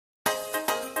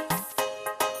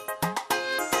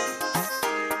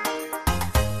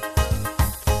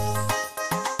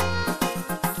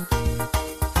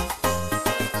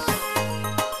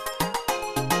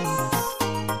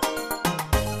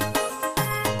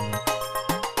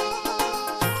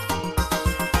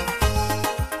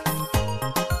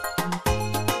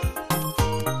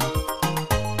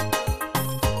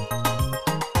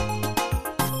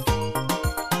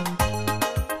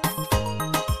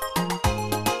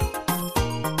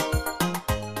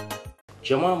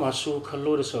Jama'a masu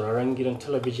kallo da sauraron gidan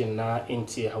talabijin na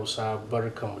NTA Hausa,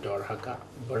 barkanmu da warhaka.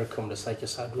 Barkanmu da sake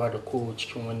saduwa da ku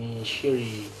cikin wani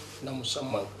shiri na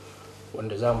musamman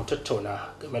wanda za mu tattauna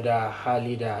game da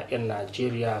hali da 'yan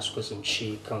Najeriya suka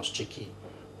tsinci kansu ciki,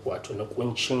 wato na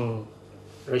kuncin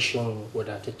rashin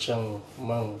wadataccen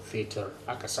man fetur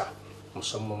a ƙasa,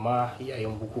 musamman ma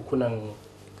yayin bukukunan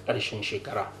ƙarshen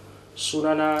shekara.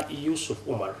 Sunana Yusuf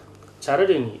Umar. Tare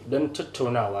da ni don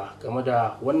tattaunawa game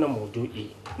da wannan maudu'i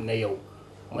na yau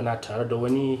muna tare da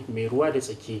wani mai ruwa da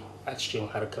tsaki a cikin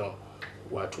harkan,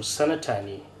 wato sanata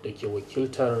ne da ke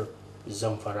wakiltar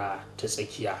Zamfara ta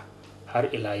tsakiya, har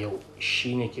ila yau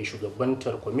shine ke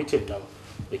shugabantar kwamitin nan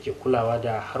da ke kulawa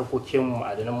da harkokin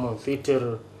ma'adanan man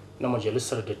fetur na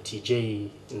majalisar dattijai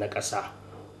na ƙasa,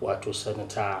 wato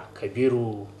sanata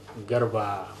Kabiru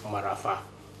Garba Marafa.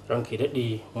 Ranka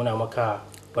daɗe, muna maka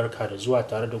barka da zuwa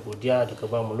tare da godiya da ka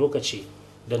ba mu lokaci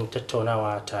don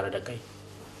tattaunawa tare da kai.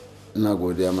 Ina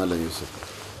godiya Malam Yusuf.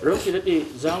 Ranki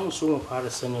daɗe, za mu so mu fara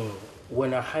sanin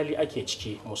wani hali ake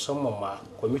ciki, musamman ma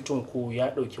kwamitin ku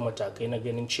ya ɗauki matakai na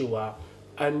ganin cewa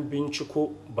an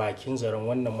binciko bakin zaren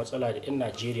wannan matsala da 'yan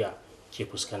Najeriya ke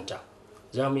fuskanta.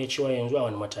 Za mu iya cewa yanzu a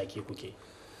wani mataki kuke?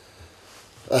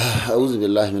 A'udhu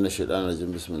billahi minash shaitanir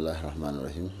rajim. Bismillahir rahmanir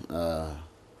rahim.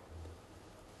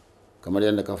 Kamar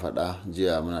yadda ka faɗa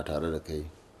jiya, muna tare da kai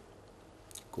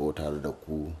ko tare da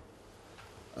ku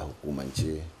a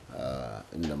hukumance,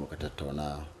 inda muka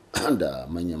tattauna da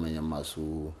manya-manyan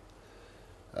masu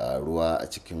ruwa a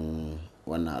cikin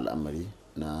wannan al'amari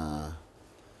na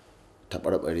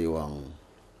taɓarɓarewan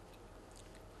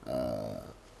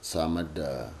samar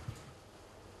da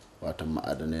watan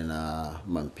ma'adanai na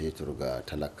man fetur ga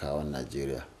talakawan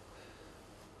Najeriya.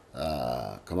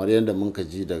 Kamar yadda muka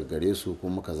ji daga gare su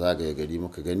kuma muka zagaye gari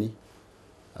muka gani,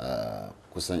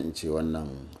 kusan in ce wannan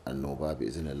annoba bi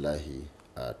iznillahi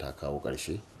ta kawo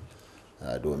ƙarshe,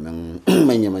 domin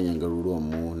manya-manyan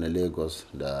garuruwanmu na Lagos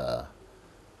da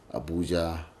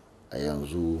Abuja a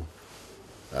yanzu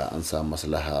an samu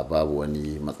maslaha, babu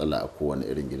wani matsala a kowane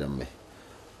irin gidan mai.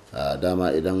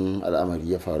 Dama idan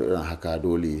al'amari ya faru irin haka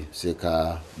dole sai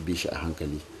ka bi shi a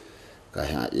hankali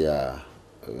kafin a iya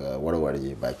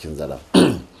warware bakin zaren.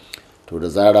 To da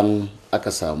zaran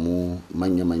aka samu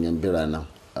manya-manyan biranen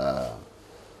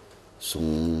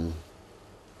sun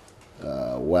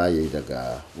waye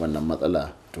daga wannan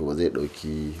matsala, to ba zai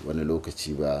ɗauki wani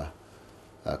lokaci ba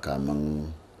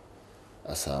kamin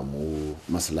a samu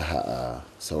maslaha a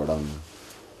sauran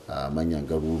manyan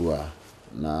garuruwa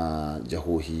na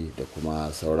jihohi da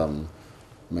kuma sauran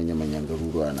manya-manyan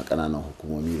garuruwa na ƙananan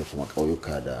hukumomi da kuma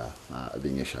ƙauyuka da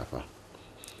abin ya shafa.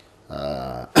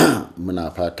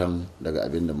 Muna fatan daga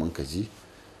abin da muka ji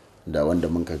da wanda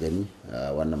muka gani,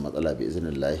 wannan matsala bi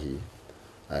iznillahi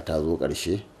ta zo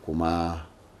ƙarshe, kuma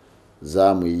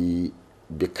za mu yi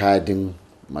bikadin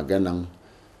maganan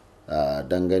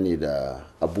dangane da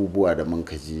abubuwa da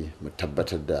muka ji, mu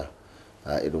tabbatar da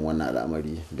irin wannan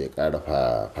al'amari bai ƙara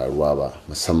faruwa ba,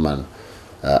 musamman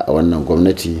a wannan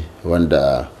gwamnati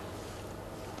wanda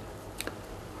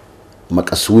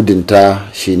makasudinta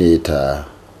shine ta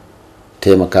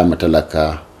taimaka ma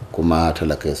talaka, kuma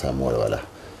talaka ya samu walwala,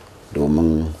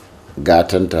 domin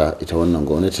gatanta ita wannan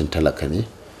gwamnatin talaka ne,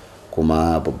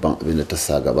 kuma babban abin da ta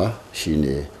sa gaba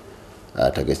shine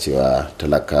ta ga cewa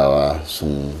talakawa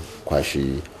sun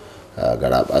kwashi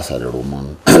garabasa da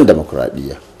roman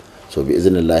demokuraɗiyya. So bi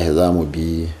iznillahi za mu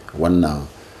bi wannan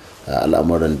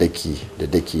al'amuran daki da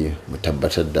daki, mu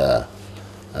tabbatar da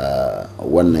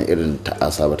wannan irin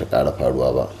ta'asa ba ta ƙara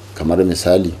faruwa ba. Kamar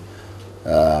misali,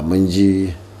 mun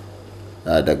ji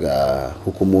daga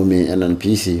hukumomin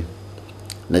NNPC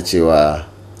na cewa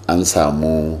an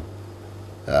samu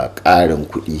ƙarin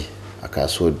kuɗi a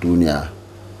kasuwar duniya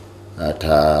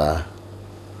ta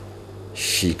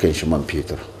shi kan shi man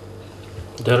fetur.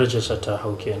 Darajarsa ta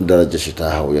hau kenan. Darajarsa ta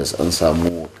hau, yes. An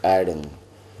samu ƙarin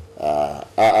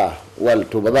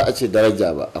to ba za a ce daraja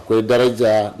ba, akwai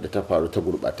daraja da ta faru ta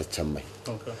gurɓataccen mai.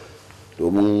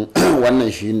 Domin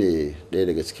wannan shine ɗaya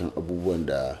daga cikin abubuwan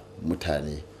da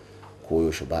mutane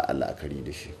koyaushe ba a la'akari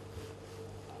da shi.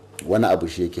 Wani abu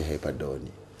shi yake haifar da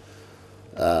wani.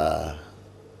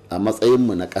 A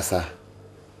matsayinmu na ƙasa,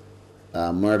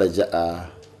 mun raja'a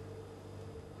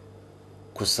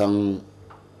kusan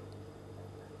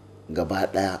gaba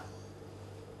ɗaya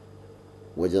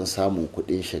wajen samun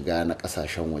kuɗin shiga na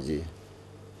ƙasashen waje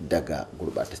daga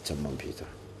gurɓataccen man fetur.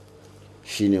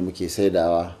 Shi ne muke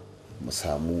saidawa mu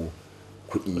samu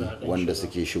kuɗi wanda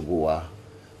suke shigowa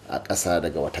a ƙasa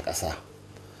daga wata ƙasa.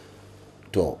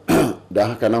 To don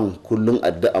haka nan kullum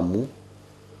addu'anmu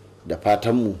da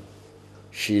fatanmu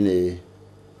shine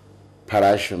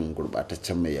farashin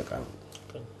gurbataccen mai ya karu.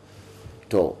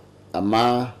 To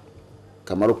amma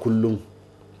kamar kullum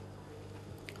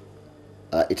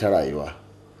a ita rayuwa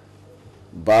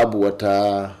babu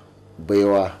wata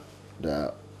baiwa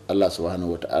da Allah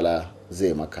subhanahu wata'ala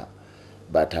zai maka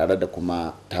ba tare da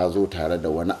kuma ta zo tare da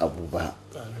wani abu ba,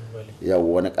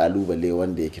 yau wani kalubale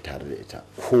wanda yake tare da ita.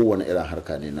 Kowane irin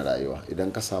harka ne na rayuwa,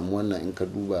 idan ka samu wannan in ka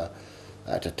duba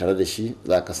tattare da shi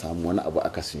za ka samu wani abu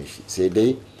akasin shi, sai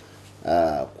dai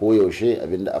koyaushe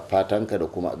abinda a fatanka da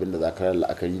kuma abinda za ka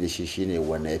la'akari da shi shine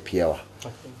wane ya fi yawa.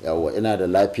 Yawa ina da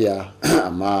lafiya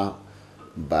amma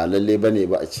ba lalle ba ne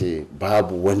ba a ce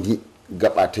babu wani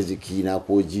gaba ta jikina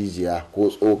ko jijiya ko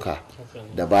tsoka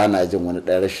da ba na jin wani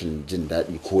ɗan rashin jin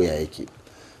daɗi ko ya yake.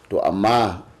 To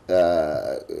amma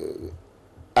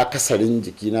akasarin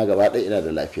jikina gaba ɗaya ina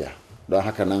da lafiya, don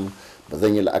haka nan ba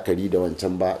zan yi la'akari da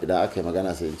wancan ba. Idan aka yi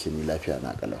magana sai in ce ni lafiya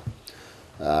na kalau.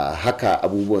 Haka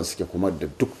abubuwan suke kuma da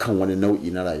dukkan wani nau'i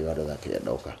na rayuwa da za ka iya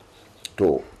ɗauka.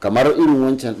 To kamar irin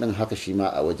wancan ɗin haka shi ma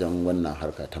a wajen wannan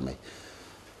harka ta mai,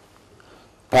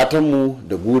 fatanmu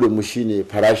da burinmu shine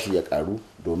farashi ya karu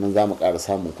domin za mu ƙara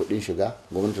samun kuɗin shiga,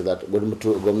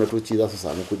 gwamnatoci za su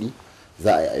samu kuɗi,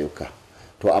 za a yi ayyuka.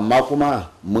 To amma kuma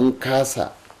mun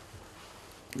kasa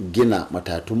gina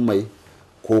matatun mai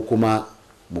ko kuma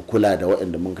mu kula da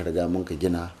waɗanda mun ka riga mun ka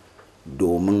gina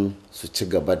domin su ci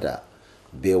gaba da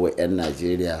baiwa 'yan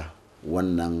Najeriya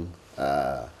wannan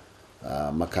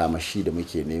makamashi da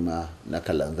muke nema na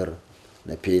kalanzir,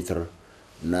 na fetur,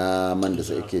 na man da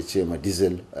suke ce ma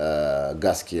diesel,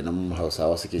 gas kenan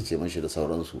Hausawa suke ce mashi da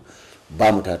sauransu.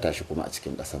 Ba mu ta tashi kuma a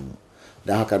cikin ƙasarmu,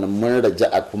 don haka nan mun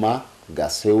raja'a kuma ga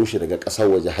sayo shi daga ƙasar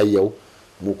waje har yau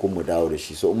mu kun mu dawo da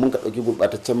shi. So mun ka ɗauki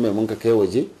gurɓataccen mai mun ka kai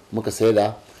waje muka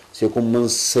saida, sai kuma mun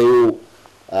sayo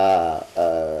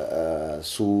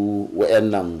su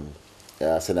wayannan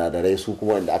sinadarai su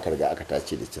kuma wanda aka riga aka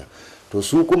tace da can. To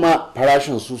su kuma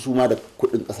farashin su ma da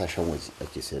kuɗin ƙasashen waje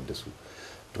ake sayar da su.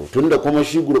 To tunda kuma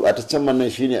shi gurɓataccen man nan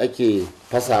shine ake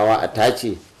fasawa a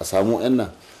tace a samu yan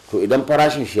nan, to idan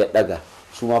farashin shi ya ɗaga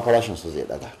su ma farashin su zai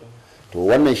ɗaga. To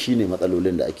wannan shine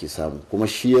matsalolin da ake samu, kuma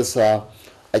shi yasa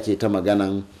ake ta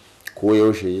maganan ko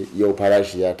yaushe yau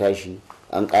farashi ya tashi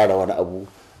an ƙara wani abu,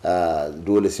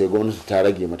 dole sai gwamnati ta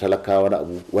rage matalaka wani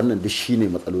abu. Wannan duk shine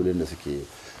matsalolin da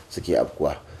suke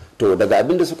afkuwa. To daga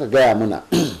abin da suka gaya mana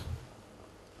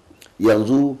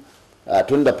yanzu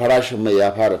tun da farashin mai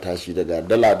ya fara tashi daga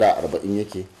dala da 40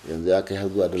 yake, yanzu ya kai har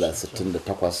zuwa dala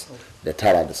 68 da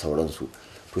tara da sauransu.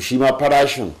 To shi ma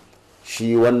farashin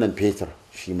shi wannan fetur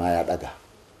shi ma ya daga.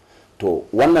 To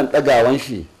wannan dagawan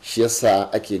shi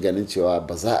yasa ake ganin cewa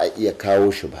ba za a iya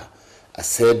kawo shi ba a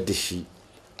sayar da shi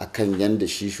akan yanda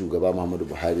shi shugaba Muhammadu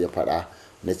Buhari ya faɗa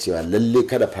na cewa lalle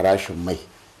kada farashin mai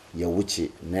ya wuce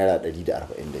naira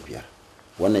 145.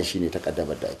 Wannan shine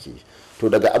takaddamar da ake yi. To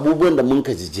daga abubuwan da mun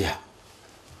ka jijiya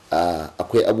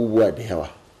akwai abubuwa da yawa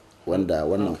wanda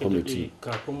wannan kwamiti,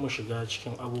 kafin mu shiga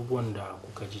cikin abubuwan da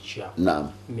kuka ji jiya, na'am,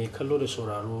 mai kallo da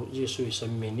sauraro zai so ya san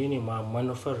menene ma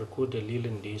manufar ko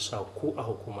dalilin da ya sa ku a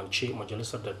hukumance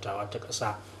majalisar dattawa ta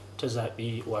ƙasa ta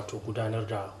zaɓi wato gudanar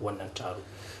da wannan taro.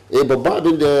 Babban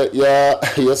abin da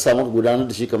ya samu gudanar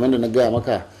da shi kamar da na gaya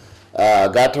maka,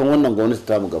 gatan wannan gwamnati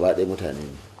tamu gaba ɗaya mutane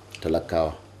ne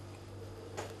talakawa,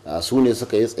 su ne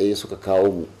suka yi tsaye suka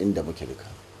kawo mu inda muke duka.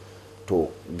 To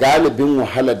galibin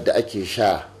wahalar da ake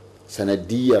sha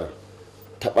sanadiyar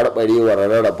taɓarɓarewar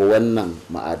rarraba wannan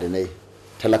ma'adanai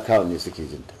talakawa ne suke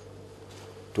jinta.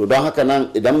 To don haka nan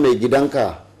idan mai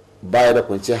gidanka baya da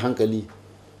kwanciyar hankali,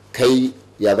 kai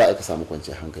ya za a ka samu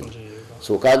kwanciyar hankali?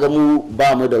 So kaga mu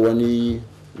ba mu da wani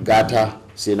gata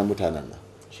sai na mutanen nan,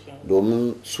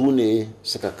 domin su ne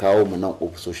suka kawo mu nan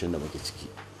ofisoshin da muke ciki.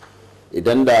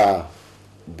 Idan da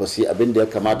ba su yi abin da ya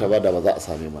kamata ba da ba za a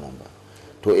same mu nan ba.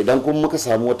 To idan kuma muka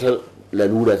samu wata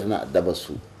lalura tana addabar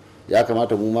su, ya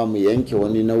kamata mu ma mu yanke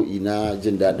wani nau'i na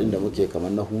jin daɗin da muke kamar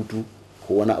na hutu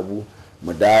ko wani abu,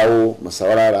 mu dawo mu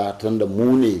saurara, tunda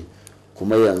mu ne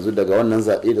kuma yanzu daga wannan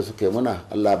zaɓe da suka yi muna,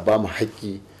 Allah ba mu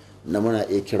haƙƙi na muna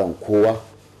iya kiran kowa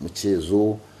mu ce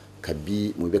zo ka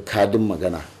bi mu bi kadin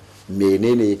magana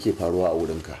menene yake faruwa a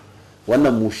wurinka.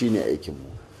 Wannan mu shine aikinmu.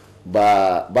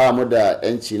 Ba mu da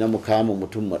 'yanci na mu kama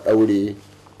mutum mu ɗaure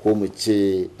ko mu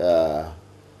ce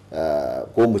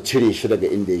ko mu cire shi daga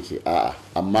inda yake, a'a,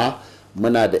 amma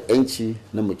muna da 'yanci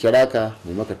na mu kira ka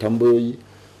mu maka tambayoyi,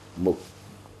 mu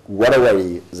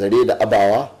warware zare da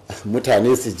abawa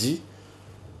mutane su ji,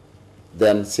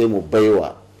 dan sai mu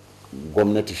baiwa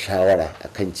gwamnati shawara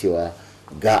akan cewa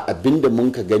ga abin da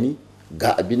mun ka gani,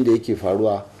 ga abin da yake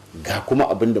faruwa, ga kuma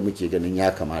abin da muke ganin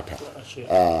ya kamata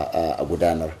a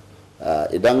gudanar.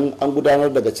 idan an gudanar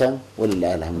daga can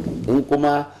wallahi alhamdu, in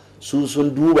kuma su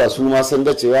sun duba su ma san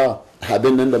da cewa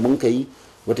abin nan da mun ka yi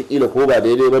watakila ko ba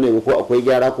daidai ba ne ko akwai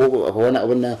gyara ko akwai wani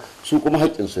abin nan, su kuma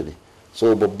haƙƙinsu ne.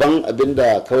 So babban abin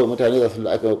da kawai mutane za su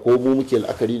la'akari ko mu muke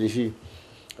la'akari da shi,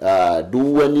 duk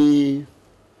wani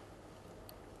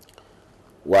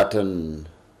watan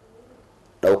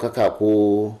ɗaukaka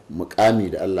ko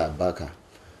mukami da Allah baka,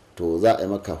 to za a yi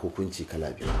maka hukunci kala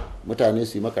biyu. Mutane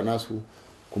su yi maka nasu,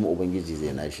 kuma ubangiji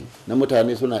zai nashi. Na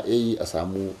mutane suna yi a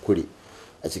samu kure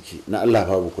a ciki, na Allah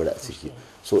babu kure a ciki.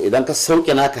 So idan ka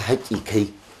sauke naka haƙƙi kai,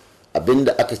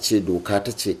 abinda aka ce doka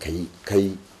ta ce kai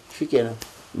shikenan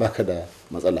baka da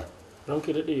matsala.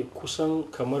 ranki daɗe, kusan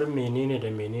kamar menene da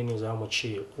menene za mu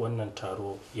ce wannan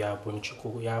taro ya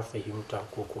binciko, ya fahimta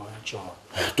ko kuma ya cimma?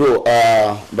 To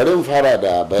bari mu fara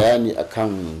da bayani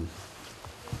akan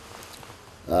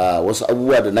wasu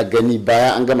abubuwa da na gani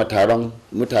bayan an gama taron.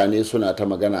 Mutane suna ta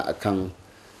magana akan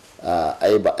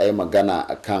ai magana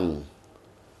akan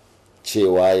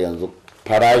cewa yanzu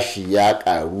farashi ya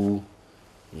karu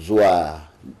zuwa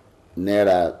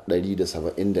naira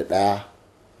 171.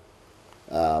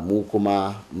 Mu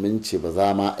kuma mun ce ba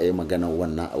za ma a yi maganar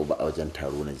wannan abu ba a wajen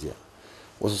taro na jiya.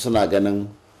 Wasu suna ganin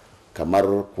kamar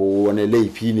ko wani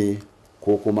laifi ne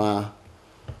ko kuma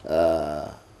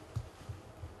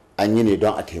an yi ne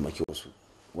don a taimaki wasu.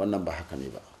 Wannan ba haka ne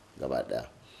ba gaba daya.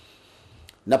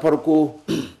 Na farko,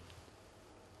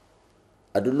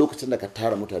 a duk lokacin da ka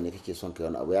tara mutane kake son kai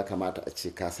wani abu, ya kamata a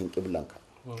ce ka san ƙiblanka,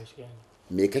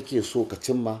 me kake so ka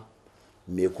cimma,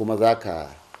 me kuma za ka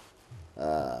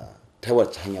ta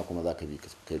wacce hanya kuma za ka bi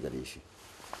kai gare shi.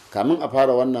 Kamin a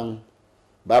fara wannan,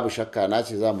 babu shakka na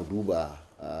ce za mu duba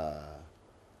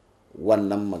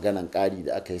wannan maganan ƙari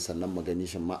da aka yi, sannan magani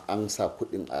shi ma an sa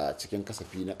kuɗin a cikin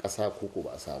kasafi na ƙasa ko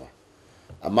ba a sa ba.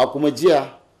 Amma kuma jiya,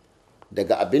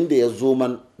 daga abin da ya zo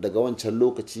man daga wancan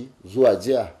lokaci zuwa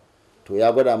jiya, to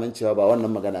ya gwada min cewa ba wannan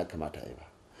magana ya kamata a yi ba.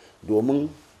 Domin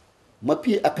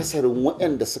mafi akasarin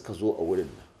waɗanda suka zo a wurin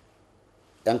nan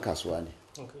 'yan kasuwa ne.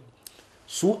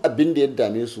 Su abin da ya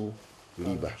dame su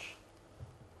riba,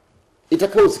 ita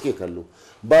kawai suke kallo,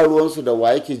 ba ruwansu da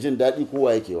wa yake jin daɗi ko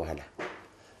wa yake wahala.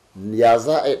 Ya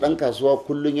za a yi ɗan kasuwa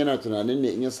kullum yana tunanin ne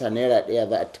in ya sa naira ɗaya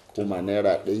za a koma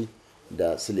naira ɗaya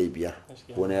da sile biyar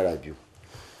ko naira biyu.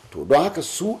 To don haka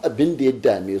su abin da ya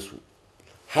dame su,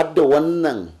 har da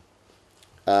wannan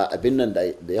abin nan da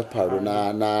ya faru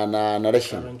na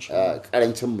rashin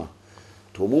karancin ma,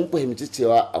 to mun fahimci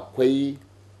cewa akwai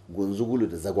gunzugulu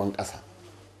da zagon ƙasa,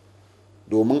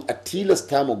 domin a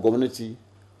tilasta ma gwamnati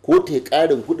ko ta yi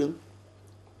ƙarin kuɗin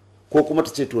ko kuma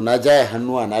ta ce to na jaye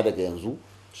hannuwa na daga yanzu,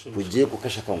 ku je ku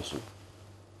kashe kansu.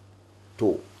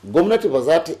 To gwamnati ba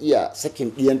za ta iya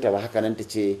sakin ɗiyanta ba haka nan ta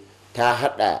ce ta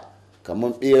haɗa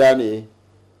kamar ɓera ne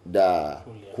da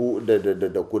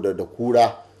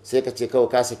kura, sai ka ce kawai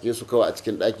ka sake su kawai a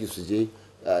cikin ɗaki su je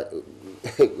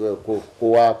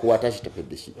kowa tashi tafi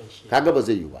da shi, kaga ba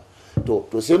zai yi ba.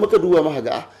 To sai muka duba maka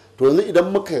ga to yanzu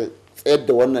idan muka tsayar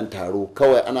da wannan taro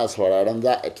kawai ana sauraron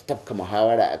za a ta tafka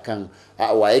muhawara akan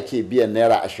wa yake biyan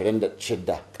naira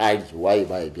 26 ƙari, waye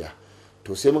baya biya.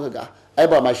 To sai muka ga ai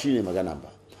ba ma shine magana ba.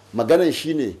 Maganar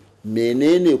shine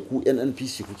menene ku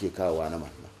NNPC kuke kawowa na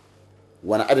manna,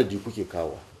 wani adadi kuke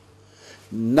kawowa,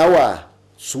 nawa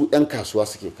su 'yan kasuwa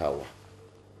suke kawowa.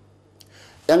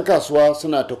 'Yan kasuwa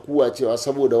suna ta kuwa cewa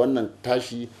saboda wannan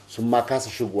tashi sun ma kasa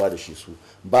shigowa da shi, su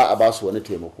ba a ba su wani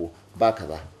taimako ba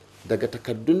kaza. Daga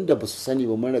takardun da ba su sani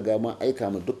ba, mun riga mun aika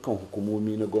ma dukkan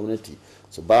hukumomi na gwamnati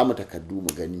su ba mu takardu mu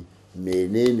gani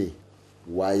menene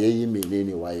waye yi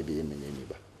menene waye bai yi menene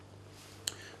ba.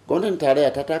 Gwamnatin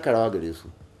tarayya ta taka rawa gare su,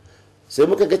 sai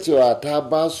muka ga cewa ta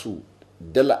ba su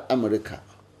dala Amurka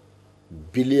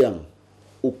biliyan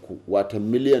 3, wata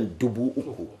miliyan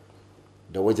 3,000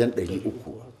 da wajen 300,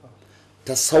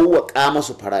 ta sauwaƙa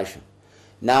masu farashin.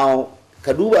 Na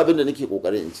ka duba abin da nake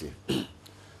ƙoƙarin in ce,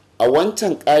 a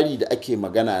wancan ƙari da ake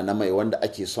magana na mai wanda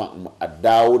ake son a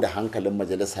dawo da hankalin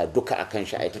majalisa duka a kan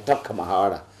shi a ita tafka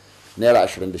muhawara, naira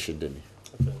 26 ne.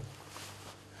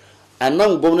 A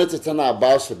nan gwamnati tana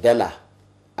ba su dala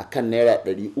a kan naira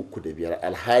 305,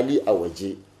 alhali a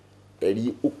waje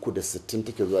 360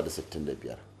 take zuwa da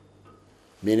 65.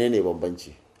 Menene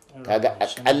bambanci? Kaga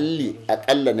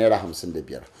akalla naira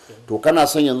 55. To kana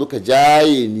son yanzu ka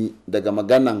jaye ni daga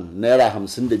maganan naira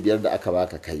 55 da aka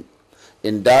baka kai,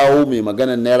 in dawo mai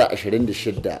maganan naira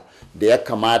 26 da ya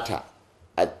kamata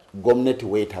a gwamnati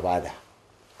wai ta bada.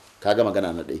 Kaga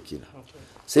magana na ɗaya kenan.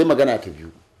 Sai magana ta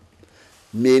biyu,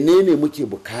 menene muke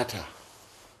bukata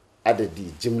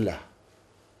adadi jimla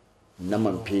na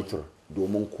man fetur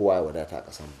domin kowa ya wadata a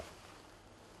ƙasan ba.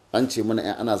 An ce mana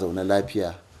 'yan ana zaune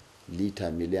lafiya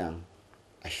lita miliyan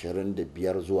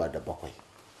 25 zuwa da 7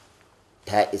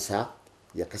 ta isa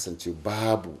ya kasance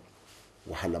babu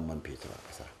wahalar man fetur a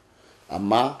ƙasa.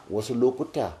 Amma wasu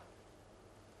lokuta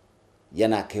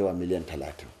yana kaiwa miliyan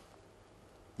 30,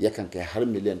 yakan kai har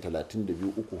miliyan 32,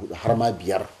 3, 4 har ma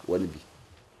 5 wani bi.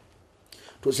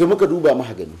 To sai muka duba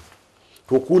muka gani,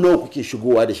 to ku nawa kuke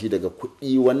shigowa da shi daga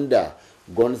kuɗi wanda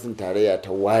gwamnatin tarayya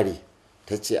ta ware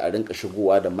ta ce a rinka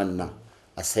shigowa da man nan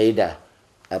a saida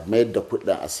a mayar da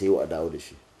kuɗin a sayo a dawo da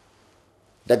shi.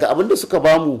 Daga abin da suka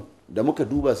bamu da muka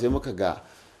duba sai muka ga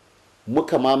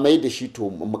muka ma mai da shi to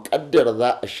muƙaddar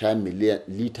za a sha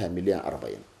lita miliyan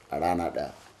 40 a rana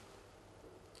ɗaya.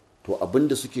 To abin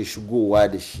da suke shigowa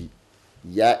da shi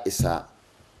ya isa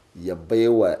ya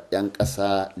baiwa 'yan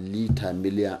ƙasa lita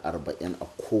miliyan 40 a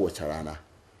kowace rana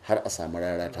har a samu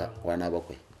rara ta kwana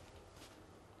 7.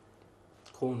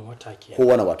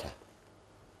 Kowane wata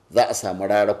za a samu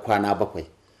rara kwana 7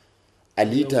 a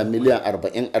lita miliyan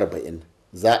 40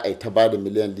 za a yi ta ba da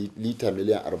lita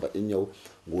miliyan 40 yau,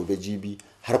 gobe, jibi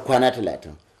har kwana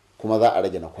 30, kuma za a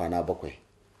rage na kwana 7.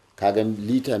 Kaga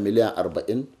lita miliyan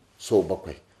 40 so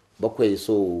 7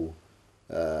 so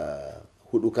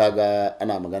 4, kaga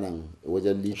ana maganan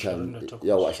wajen lita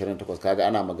yawa 28, kaga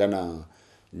ana maganan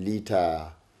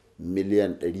lita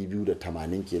miliyan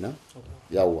 280 kenan.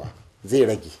 Yawa zai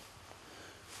rage.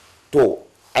 To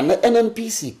a na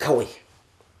NNPC kawai,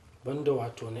 banda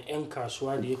wato na 'yan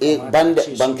kasuwa da ya kamata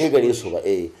ce ban kai gare su ba.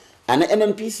 A na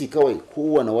NNPC kawai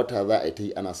kowane wata za a yi ta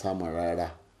yi ana samun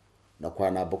rara na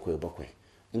kwana 7.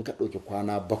 In ka ɗauki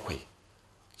kwana 7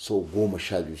 so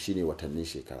 12 shine watannin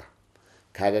shekara,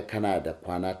 kaga kana da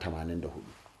kwana 84,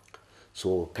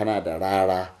 so kana da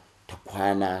rara ta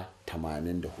kwana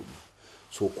 84.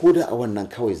 So ko da a wannan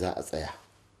kawai za a tsaya,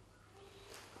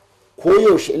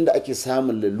 koyaushe inda ake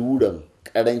samun laluran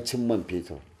karancin man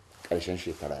fetur ƙarshen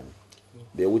shekara ne,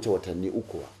 bai wuce watanni 3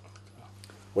 ba.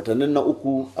 Watannin na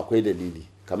 3 akwai dalili,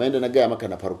 kamar yadda na gaya maka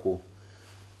na farko,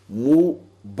 mu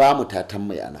ba mu tatan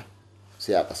mai ana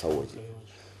sai a ƙasar waje.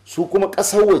 Su kuma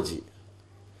ƙasar waje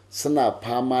suna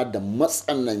fama da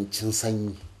matsanancin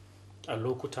sanyi a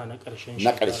lokuta na ƙarshen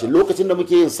na ƙarshe. Lokacin da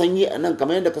muke yin sanyi a nan,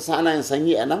 kamar yadda ka san ana yin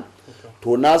sanyi a nan, to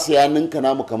nasu ya ninka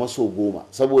namu kamar so 10,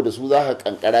 saboda su za ka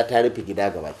kankara ta rufe gida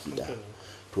ga baki da.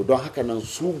 To don haka nan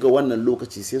su ga wannan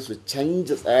lokaci sai su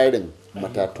canja tsarin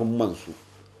matatun man su,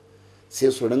 sai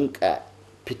su rinka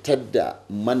fitar da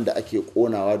man da ake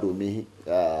konawa domin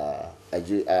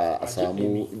a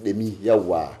samu dumi.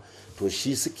 Yawa, to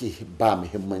shi suke ba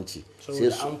muhimmanci,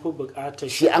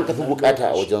 shi an kafi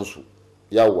bukata a wajensu.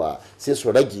 Yawa, sai su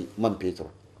rage man fetur,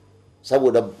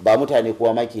 saboda ba mutane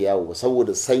kowa ma ke yawo ba,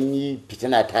 saboda sanyi,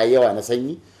 fitina ta yawa na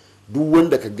sanyi. Duk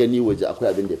wanda ka gani waje akwai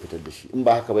abin da ya fitar da shi, in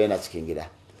ba haka ba yana cikin gida.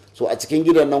 So a cikin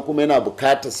gidan nan kuma yana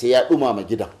bukata sai ya dumama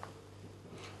gidan.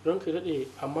 Don ka daɗe,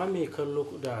 amma mai kallo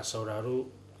da sauraro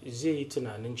zai yi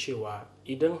tunanin cewa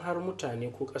idan har mutane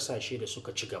ko ƙasashe da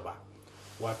suka ci gaba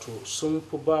wato sun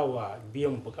fi ba wa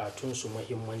biyan bukatunsu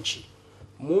muhimmanci,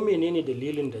 mu menene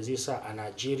dalilin da zai sa a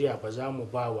Najeriya ba za mu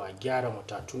ba wa gyara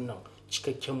matatun nan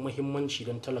cikakken muhimmanci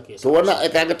don talaka ya to wannan ai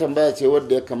kaga tambaya ce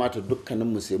wadda ya kamata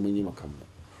dukkaninmu sai mun yi makanmu.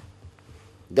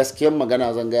 Gaskiyar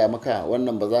magana zan gaya maka,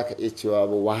 wannan ba za ka iya cewa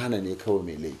ba wahana ne kawai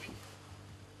mai laifi.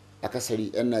 Akasari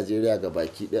 'yan Najeriya ga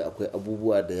baki ɗaya akwai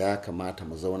abubuwa da ya kamata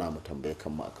mu zauna mu tambaye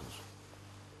kanmu a kansu.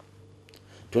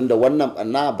 Tunda wannan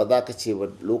ɓanna ba za ka ce ba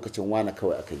lokacin wane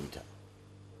kawai aka yi ta.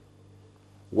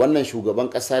 Wannan shugaban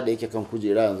ƙasa da yake kan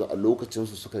kujera yanzu a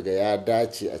lokacinsu suka ga ya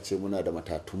dace a ce muna da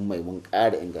matatun mai, mun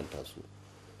ƙara inganta su.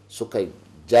 Suka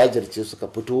jajirce, suka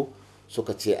fito,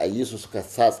 suka ce a yi su, suka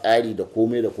sa tsari da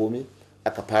komai da komai.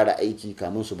 Aka fara aiki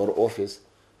kamun su bar ofis.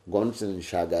 Gwamnatin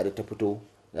Shagari ta fito,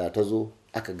 ta zo,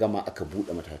 aka gama, aka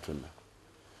buɗe matatun nan.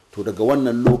 To daga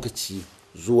wannan lokaci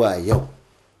zuwa yau,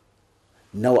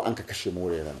 nawa an ka kashe more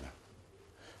nan,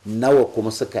 nawa kuma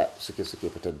suke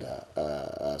fitar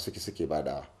da suke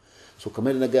badawa. So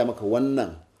kamar na gaya maka,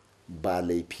 wannan ba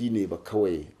laifi ne ba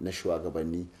kawai na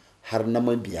shugabanni, har na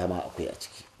mabiya ma akwai a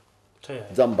ciki.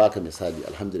 Zan baka misali,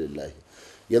 alhamdulillah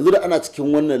yanzu da ana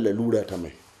cikin wannan lalura ta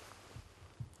mai,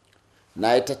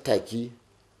 na yi tattaki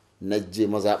na je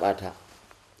mazaɓata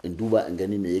in duba in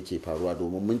gani me yake faruwa,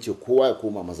 domin mun ce kowa ya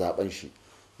koma mazaɓan shi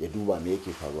ya duba me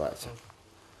yake faruwa a can.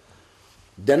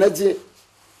 Da na je,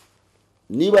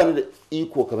 ni ba ni da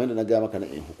iko kamar da na gaya maka na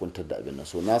in hukuntar da abin nan,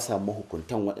 so na samu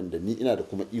hukuntan waɗanda ni ina da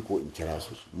kuma iko in kira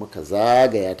su, muka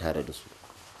zagaya tare da su.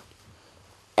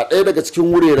 A ɗaya daga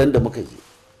cikin wuraren da muka je,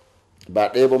 ba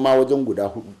ɗaya ba ma wajen guda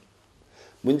 4,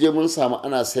 mun je mun samu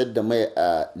ana sayar da mai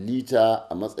a lita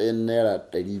a matsayin naira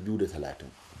 230.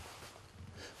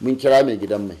 Mun kira mai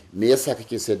gidan mai, me yasa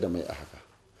kake sayar da mai a haka?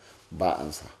 ba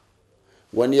ansa.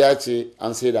 Wani ya ce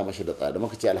an saida mashi da tsada,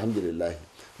 muka ce alhamdulillah,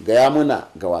 gaya muna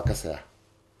ga wa ka saya,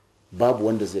 babu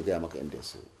wanda zai gaya maka inda ya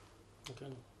sayo.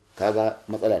 Kaga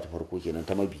matsala ta farko kenan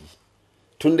ta mabiyi.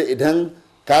 Tunda idan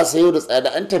ka sayo da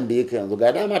tsada an tambaye ka yanzu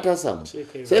ga dama ta samu,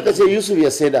 sai ka ce Yusuf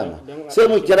ya saida ma, sai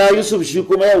mu kira Yusuf shi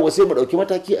kuma yawa sai mu dauki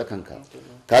mataki a kanka.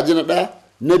 Ka ji na ɗaya.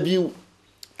 Na biyu,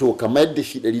 to kamar da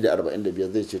shi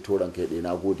 145 zai ce to ranka ya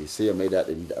na gode, sai ya maida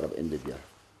 145.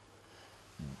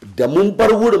 Da mun bar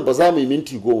wurin ba za mu yi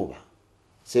minti 10 ba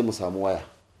sai mu samu waya,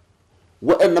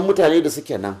 waɗannan mutane da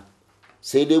suke nan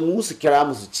sai dai mu su kira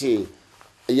mu su ce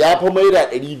ya fa maida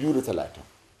 230.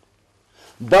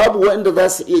 Babu waɗanda za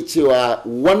su iya cewa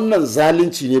wannan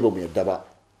zalunci ne ba mu yadda ba,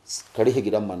 ka rufe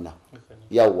gidan manna,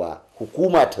 yawa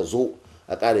hukuma ta zo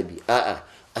a ƙarabi. A'a,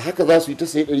 a haka za su yi ta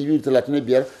sayi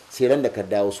 235 sai ran da ka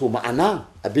dawo. So ma'ana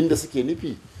abinda suke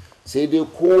nufi sai dai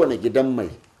kowane gidan mai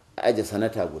a aje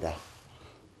sanata guda,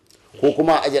 ko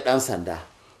kuma a aje ɗan sanda,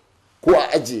 ko a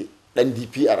aje ɗan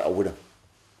DPR a wurin.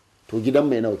 To gidan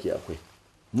mai nawa ke akwai?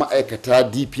 Ma'aikata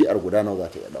DPR guda nawa za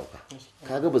ta iya ɗauka?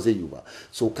 Kaga ba zai yi ba.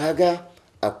 So kaga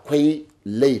akwai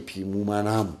laifi mu ma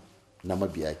namu na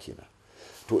mabiya kenan.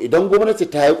 To idan gwamnati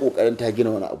ta yi ƙoƙarin ta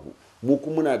gina wani abu, mu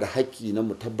kuma muna da haƙƙi na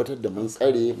mu tabbatar da mun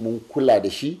tsare, mun kula da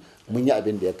shi, mun yi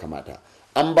abin da ya kamata.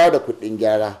 An ba da kuɗin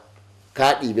gyara,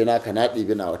 ka ɗibi naka, na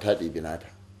ɗibi nawa, ta ɗibi nata.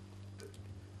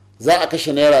 Za a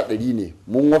kashe naira 100 ne,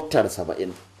 mun waftar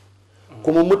 70.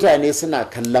 Kuma mutane suna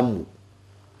kallon mu,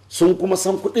 sun kuma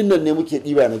san kuɗin nan ne muke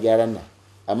ɗiba na gyaran nan,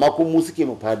 amma kuma mu suke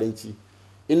mu fadanci.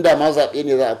 Inda ma zaɓe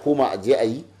ne za a koma a je a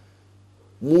yi,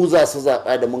 mu za su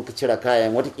zaɓa da mun ka cire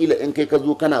kayan. Watakila in kai ka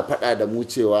zo kana faɗa da mu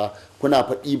cewa kuna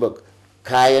faɗi ba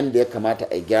kayan da ya kamata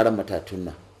a gyaran matatun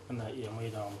nan, ana iya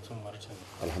maida wa mutum martani.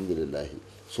 Alhamdulillah.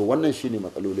 So wannan shine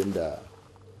matsalolin da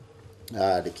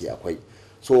ke akwai.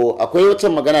 So akwai wata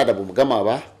magana da bamu gama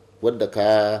ba wadda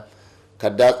ka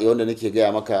datse, wanda nake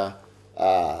gaya maka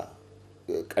a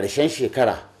ƙarshen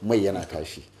shekara mai yana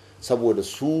tashi, saboda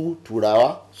su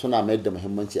turawa suna mayar da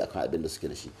muhimmanci akan abin da suke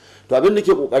da shi. To abin da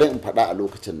ke kokarin in faɗa a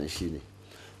lokacin nan shine,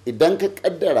 idan ka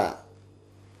kaddara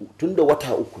tun da wata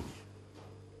 3 ne,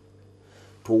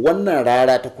 to wannan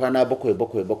rara ta kwana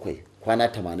 7 kwana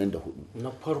 84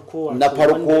 na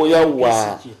farko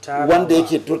yawa wanda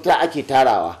yake turta ake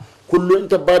tarawa kullum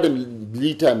ta bada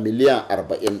lita miliyan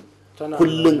 40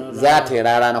 kullum za ta yi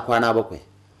rara na kwana 7.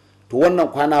 To wannan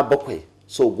kwana 7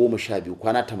 sau 12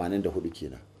 kwana 84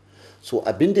 kenan. So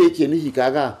abin da yake nufi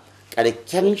kaga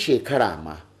ƙarshen shekara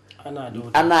ma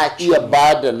ana iya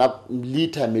ba da na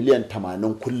lita miliyan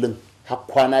 80 kullum har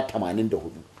kwana 84,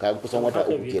 kaga kusan wata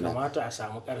 3 kenan.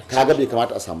 Kaga bai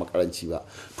kamata a samu karanci ba.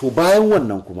 To bayan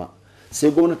wannan kuma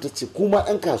sai gwamnati ta ce kuma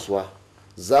 'yan kasuwa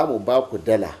za mu ba ku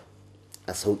dala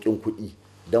a sauƙin kuɗi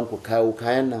don ku kawo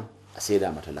kayan nan a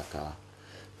saida matalakawa.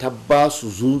 Ta ba su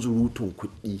zunzurutun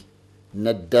kuɗi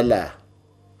na dala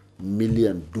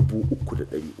miliyan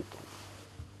 3,300.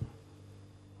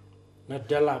 Na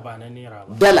dala ba na naira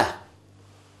ba. Dala.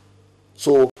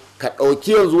 So ka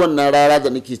ɗauki yanzu wannan rara da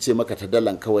nake ce maka ta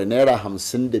dalan kawai naira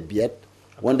 55,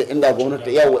 wanda inda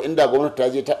gwamnati ta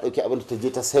je ta ɗauki abin da ta je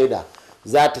ta saida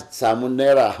za ta samu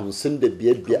naira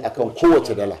 55 akan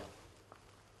kowace dala.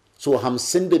 So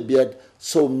 55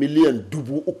 sau miliyan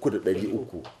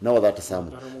 3,300 nawa za ta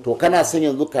samu. To kana son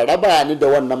yanzu ka raba ni da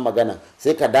wannan magana,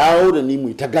 sai ka dawo da ni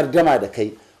mu ta gardama da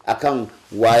kai akan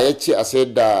wa ya ce a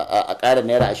sayar da a ƙara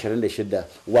naira 26,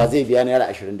 wa zai biya naira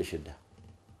 26.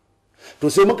 To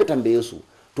sai muka tambaye su,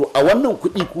 to a wannan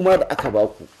kuɗi kuma da aka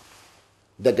baku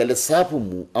daga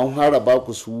lissafinmu an fara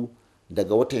baku su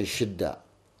daga watan 6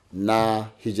 na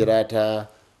hijira ta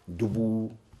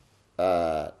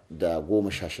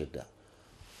 2016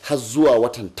 har zuwa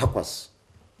watan 8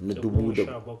 na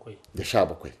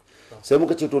 2017. Sai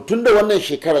muka ce to tun da wannan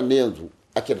shekarar ne yanzu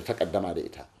ake da takaddama da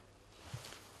ita,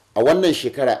 a wannan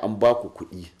shekara an baku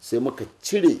kuɗi, sai muka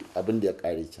cire abin da ya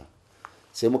ƙare can,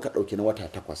 sai muka ɗauki na wata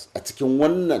 8 a cikin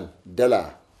wannan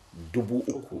dala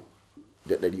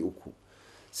 3,300.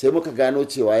 Sai muka gano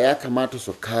cewa ya kamata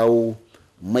su kawo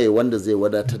mai wanda zai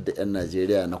wadatar da 'yan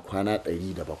Najeriya na kwana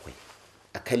 107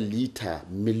 a kan lita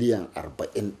miliyan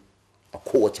 40 a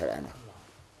kowace rana.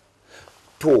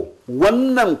 To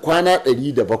wannan kwana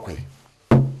 107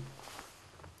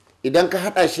 idan ka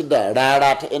haɗa shi da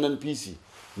rara ta NNPC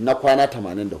na kwana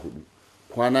 84,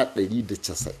 kwana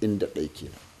 191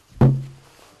 kenan.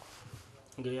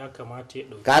 Ya kamata ya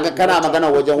dauki, kaga kana magana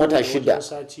wajen wata 6,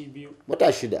 wata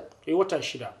 6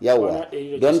 yawa,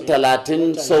 don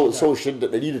 30 sau 6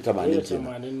 180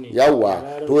 kenan yawa.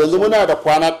 To yanzu muna da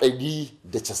kwana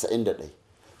 191,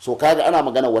 so kaga ana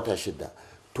magana wata 6.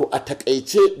 to a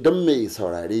takaice don mai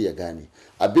saurare ya gane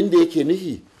abin da yake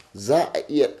nufi za a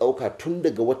iya ɗauka tun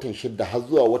daga watan 6 har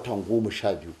zuwa watan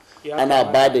 12 ana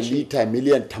ba da lita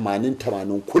miliyan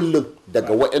 80 kullum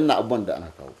daga waɗannan abubuwan da ana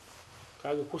kawo.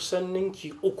 Kaga kusan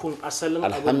ninki ukun asalin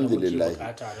abin da muke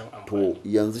bukata don amfani. To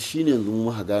yanzu shine yanzu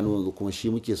mu gano yanzu kuma shi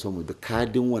muke so mu bi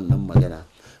kadin wannan magana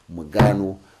mu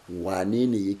gano wane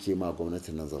ne yake ma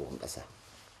gwamnatin nan zagon ƙasa,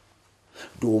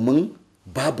 domin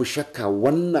babu shakka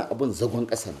wannan abin zagon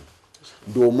ƙasa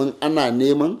ne, domin ana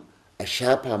neman a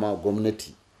shafa ma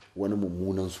gwamnati wani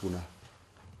mummunan suna.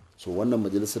 So wannan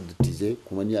majalisar dattijai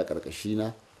kuma ni a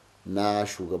ƙarƙashina na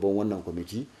shugaban wannan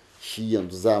kwamiti shi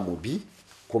yanzu za mu bi,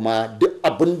 kuma duk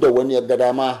abin da wani ya ga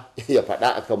dama ya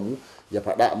faɗa a kanmu ya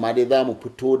faɗa, amma dai za mu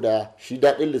fito da shi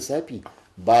daɗin lissafi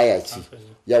baya ci.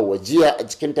 Yawa jiya a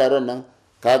cikin taron nan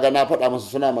kaga na faɗa masu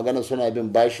suna magana suna bin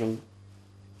bashin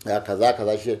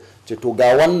kaza shi ce to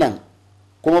ga wannan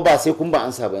kuma ba sai kun ba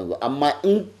an saba yanzu, amma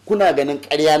in kuna ganin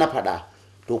ƙarya na faɗa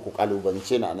to ku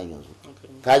kalubalance ni a nan yanzu.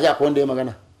 Ka ji akwai wanda ya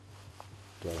magana?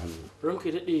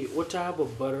 Ranka daɗe, wata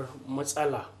babbar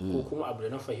matsala ko kuma abu da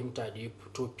na fahimta da ya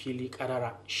fito fili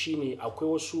ƙarara shine akwai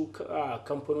wasu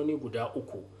kamfanoni guda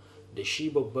uku da shi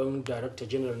babban darakta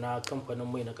janar na kamfanin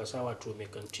mai na ƙasa wato mai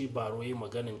kanti baro ya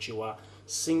maganin cewa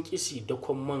sun kisi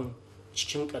dakon man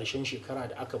cikin ƙarshen shekara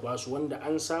da aka basu, wanda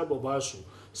an saba basu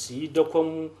su yi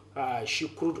dakon shi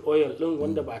crude oil ɗin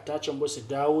wanda ba tacen ba su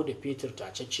dawo da fetur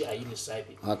tacacce a yi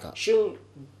lissafi. Shin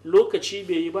lokaci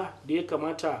bai yi ba da ya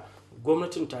kamata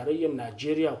gwamnatin tarayyar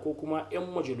Najeriya ko kuma 'yan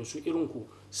majalisu irinku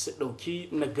su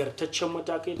ɗauki nagartaccen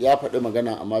matakai? Ya faɗi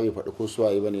magana amma bai faɗi ko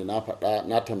suwaye ba ne.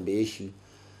 Na tambaye shi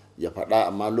ya faɗa,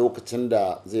 amma lokacin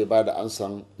da zai ba da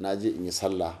ansan na je in yi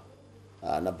sallah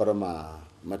na bar ma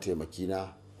mataimakina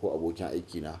ko abokin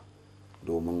aikina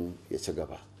domin ya ci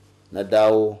gaba. Na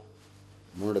dawo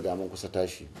mun riga mun kusa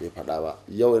tashi bai faɗa ba.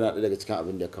 Yau yana ɗaya daga cikin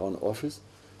abin da ya kawo ni ofis,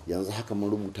 yanzu haka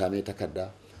mun rubuta mai takarda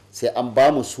sai an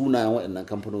ba mu sunayen waɗannan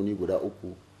kamfanoni guda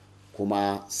uku,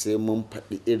 kuma sai mun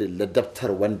faɗi irin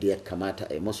ladabtar wanda ya kamata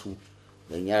a yi masu,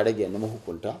 don ya rage na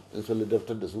mahukunta in sun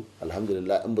ladabtar da su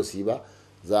alhamdulillah, in ba su yi ba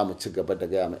za mu ci gaba da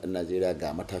gaya ma 'yan Najeriya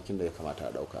ga matakin da ya kamata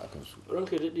a ɗauka a kansu.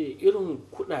 Ranka daɗe, irin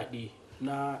kuɗaɗe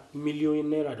na miliyoyin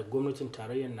naira da gwamnatin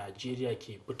tarayyar Najeriya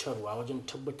ke fitarwa wajen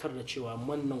tabbatar da cewa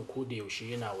man nan ko da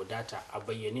yaushe yana wadata a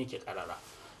bayyane ke karara,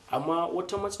 amma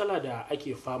wata matsala da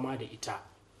ake fama da ita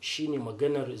shine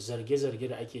maganar zarge-zarge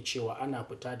da ake cewa ana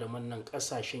fita da mannan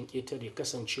kasashen ƙetare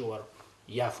kasancewar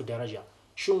ya fi daraja.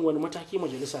 Shin wani mataki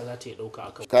majalisa za ta yi ɗauka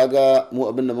akan? Kaga mu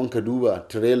abin da muka duba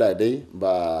trailer dai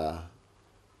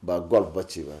ba golf ba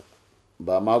ce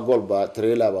ba ma golf ba,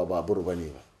 trailer ba babur ba ne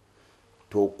ba.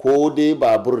 To ko dai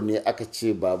babur ne aka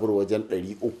ce babur wajen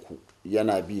 300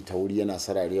 yana bi ta wuri yana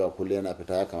sararewa kullum yana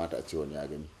fita, ya kamata a ce wani ya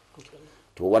gani.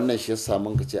 To wannan shi yasa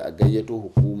mun ka ce a gayyato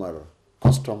hukumar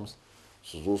customs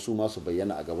su zo su ma su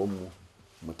bayyana a gabanmu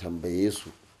mu tambaye su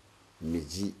mu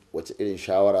ji wace irin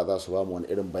shawara za su ba mu, wani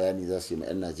irin bayani za su yi ma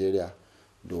 'yan Najeriya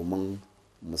domin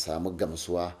mu samu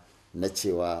gamsuwa na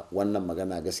cewa wannan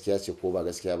magana gaskiya ce ko ba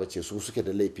gaskiya ba ce, su suke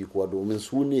da laifi kuwa, domin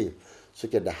su ne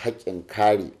suke da haƙƙin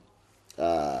kare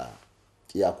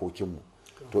iyakokinmu.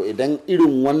 To idan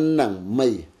irin wannan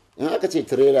mai in aka ce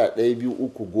tirela 1 2 3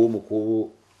 10 ko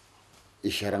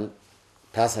 20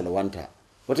 ta salwanta,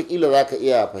 watakila za ka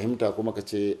iya fahimta kuma ka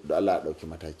ce da Allah a ɗauki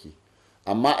mataki,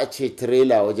 amma a ce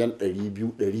tirela wajen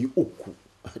 200 300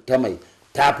 ta mai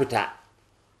ta fita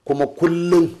kuma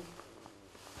kullum,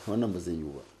 wannan ba zai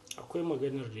yiwu ba. Akwai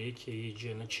maganar da yake yi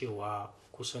jiya na cewa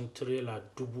kusan tirela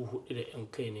 4,000 da 'yan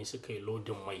kai ne suka yi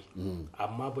lodin mai,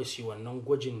 amma ba su yi wannan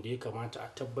gwajin da ya kamata a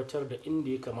tabbatar da inda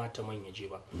ya kamata man ya je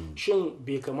ba. Shin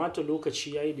bai kamata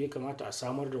lokaci yayi da ya kamata a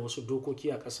samar da wasu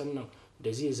dokoki a ƙasar nan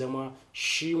da zai zama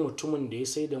shi mutumin da ya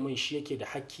sai da mai shi yake da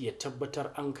hakki ya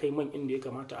tabbatar an kai man inda ya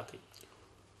kamata a kai?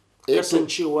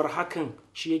 Kasancewar hakan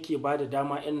shi yake ba da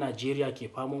dama 'yan Najeriya ke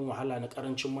faman wahala na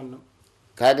karancin man nan.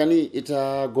 Ka gani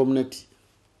ita gwamnati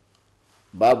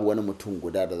babu wani mutum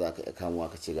guda da za ka iya kamuwa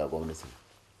ka ce ga gwamnati,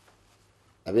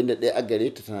 abinda ɗaya a gare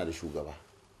ta tana da shugaba,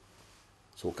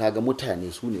 so kaga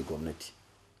mutane su ne gwamnati,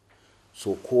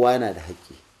 so kowa yana da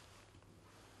haƙƙi.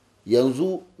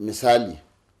 Yanzu misali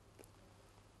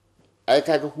ai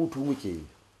kaga hutu muke yi,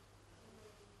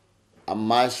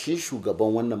 amma shi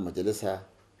shugaban wannan majalisa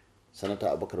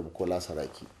sanata Abubakar Bukola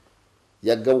Saraki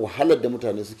ya ga wahalar da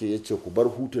mutane suke, ya ce ku bar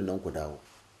hutun nan ku dawo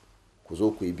ku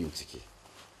zo ku yi bincike.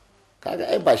 Kaga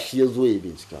ai ba shi ya zo ya yi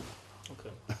binciken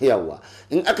ba. Yawa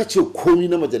in aka ce komi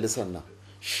na majalisar nan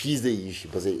shi zai yi shi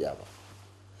ba zai iya ba,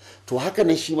 to haka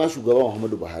nan shi ma shugaban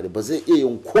Muhammadu Buhari ba zai iya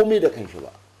yin komai da kanshi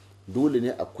ba, dole ne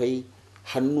akwai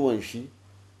hannuwan shi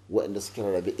waɗanda suke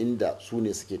rarrabe inda su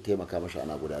ne suke taimaka mashi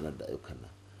ana gudanar da ayyukan nan.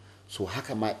 So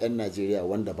haka ma 'yan Najeriya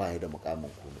wanda ba ya da mukamin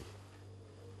komai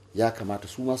ya kamata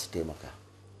su ma su taimaka,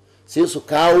 sai su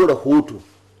kawo rahoto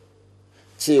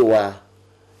cewa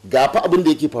gafa abin da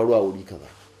yake faruwa a wuri kaza.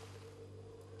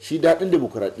 Shi daɗin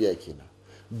demokuraɗiyya kenan,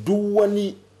 duk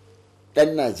wani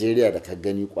ɗan Najeriya da ka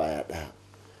gani ƙwaya ɗaya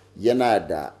yana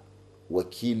da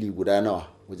wakili guda nawa,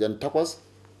 wajen 8.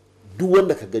 Duk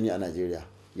wanda ka gani a Najeriya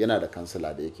yana da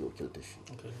kansila da yake wakilta shi,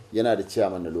 yana da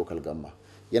ciyaman na local gamma,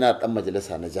 yana da ɗan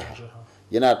majalisa na jiha,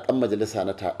 yana da ɗan majalisa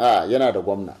na yana da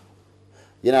gwamna,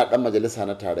 yana da ɗan majalisa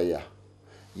na tarayya,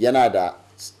 yana da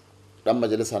ɗan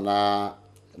majalisa na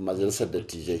majalisar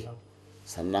dattijai,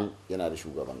 sannan yana da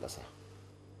shugaban ƙasa.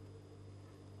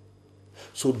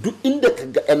 So duk inda ka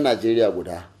ga ɗan Najeriya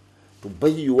guda, to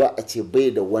bai yiwuwa a ce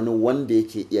bai da wani wanda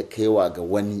yake iya kaiwa ga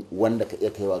wani, wanda ka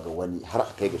iya kaiwa ga wani har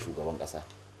a kai ga shugaban ƙasa.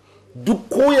 Duk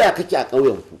koya kake a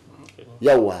ƙauyenku,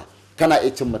 yawa kana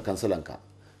iya cimma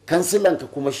kansilanka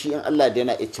kuma shi in Allah da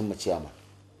yana iya cimma ciyaman,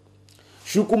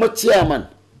 shi kuma ciyaman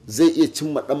zai iya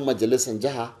cimma ɗan majalisar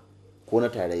jiha ko na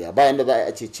tarayya. Bayan da za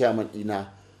a ce ciyaman ɗina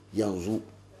yanzu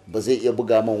ba zai iya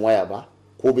buga man waya ba,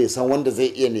 ko bai san wanda zai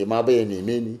iya nema ba ya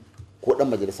neme ni, ko ɗan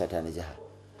majalisa ta na jiha.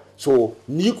 So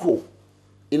ni ko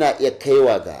ina iya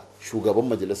kaiwa ga shugaban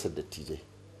majalisar dattijai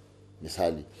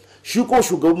misali, shi ko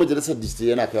shugaban majalisar dattijai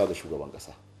yana kaiwa ga shugaban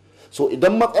ƙasa. So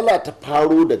idan matsala ta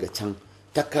faro daga can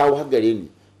ta kawo gare ni,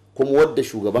 kuma wadda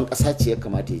shugaban ƙasa ce ya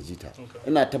kamata ya ji ta,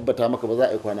 ina tabbata maka ba za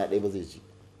a yi kwana ɗaya ba zai ji,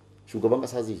 shugaban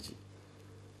ƙasa zai ji.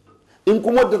 In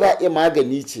kuma wadda za a iya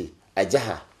magani ce a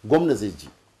jiha, gwamna zai ji.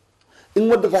 In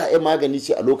wadda za a iya magani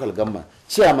ce a local gamma,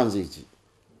 ciyaman zai ji,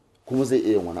 kuma zai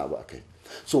iya yin wani abu a kai.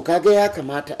 So kaga ya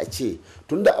kamata a ce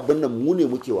tunda abin nan mu ne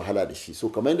muke wahala da shi, so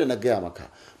kamar yadda na gaya maka,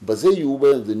 ba zai yiwu ba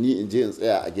yanzu ni in je in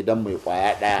tsaya a gidan mai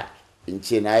kwaya ɗaya in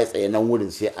ce na yi tsaye nan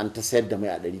wurin sai an ta sayar da mai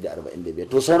a 145,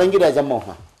 to sauran gidajen man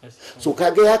fa. So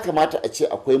kaga ya kamata a ce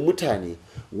akwai mutane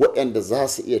waɗanda za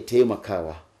su iya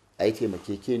taimakawa a yi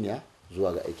taimakekeniya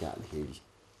zuwa ga aikin alheri.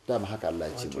 Dama haka Allah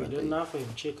ya ce mu. Idan na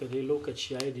fahimce ka dai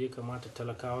lokaci yayi da ya kamata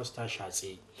talakawa su tashi a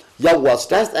tsaye. Yawwa su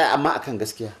tashi tsaye amma akan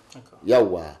gaskiya.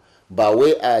 Yawwa ba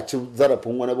wai a ci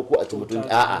zarafin wani ba ko a ci mutunci,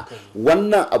 a'a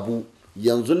wannan abu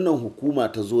yanzu nan hukuma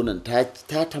ta zo nan ta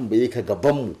tambaye ka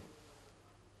gaban mu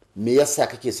me yasa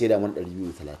kake sai da man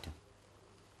 230,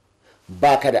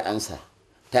 baka da ansa,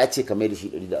 ta ce ka mai da shi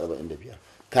 145,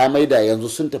 ka mai da yanzu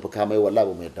sun tafi ka mai, wallahi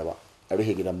ba mu yadda ba, a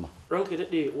rufe gidan ma. Ranka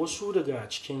daɗe, wasu daga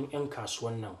cikin 'yan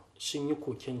kasuwan nan sun yi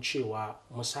koken cewa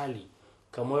misali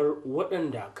kamar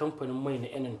waɗanda kamfanin mai na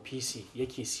NNPC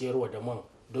yake siyarwa da man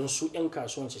don su 'yan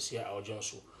kasuwan su siya a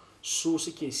wajensu, su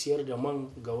suke siyar da man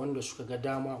ga wanda suka ga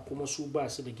dama, kuma su ba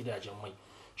su da gidajen mai.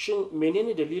 Shin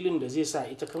menene dalilin da zai sa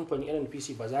ita kamfanin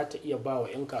NNPC ba za ta iya ba wa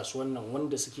 'yan kasuwan nan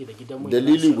wanda suke da gidan mai?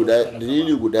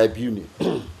 Dalili guda biyu ne.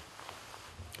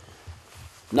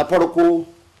 Na farko,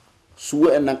 su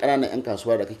waɗannan ƙananan 'yan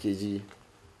kasuwa da kake ji,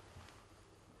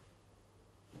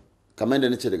 kamar yadda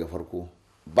nace daga farko,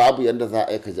 babu yadda za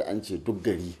a yi ka ji an ce duk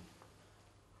gari,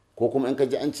 ko kuma in ka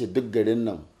ji an ce duk garin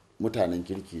nan mutanen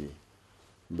kirki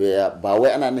ne, ba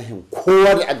wai ana nufin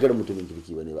kowa da agar mutumin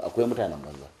kirki ba ne ba, akwai mutanen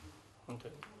banza,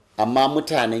 amma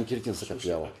mutanen kirkin suka fi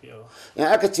yawa. In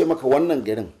aka ce maka wannan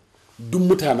garin duk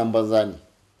mutanen banza ne,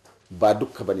 ba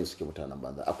dukka bane suke mutanen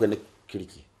banza, akwai na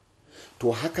kirki.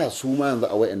 To haka su ma yanzu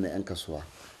a wayannan 'yan kasuwa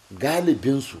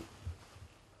galibinsu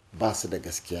ba su da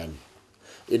gaskiya ne.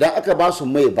 Idan aka ba su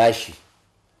mai bashi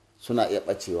suna iya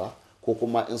bacewa, ko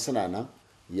kuma in suna nan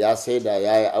ya saida,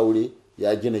 ya yi aure,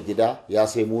 ya gina gida, ya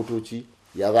sai motoci,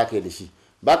 ya za ka yi da shi,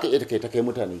 ba ka iya ta kai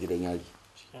mutane gidan yari,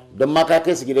 don ma ka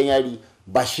kai su gidan yari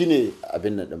ba shi ne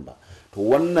abin nan ɗin ba. To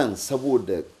wannan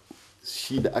saboda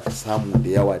shi da aka samu da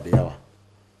yawa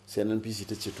sai NNPC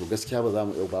ta ce to gaskiya ba za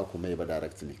mu iya ba ku mai ba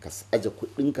directly, ka aje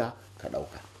kuɗinka ka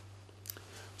ɗauka.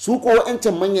 Su ko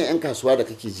wa'ancan manyan 'yan kasuwa da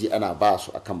kake ji ana ba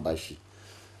su akan bashi,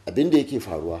 abin da yake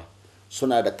faruwa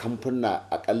suna da kamfuna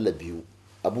akalla biyu,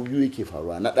 abu biyu yake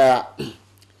faruwa. Na ɗaya,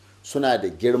 suna da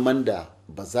girman da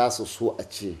ba za su so a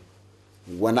ce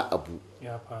wani abu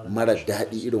mara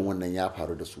daɗi irin wannan ya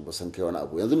faru da su ba, sun kai wani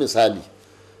abu. Yanzu misali,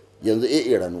 yanzu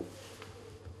rano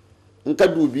in ka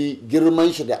dubi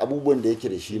girman shi da abubuwan da yake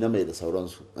da shi na mai da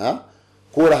sauransu,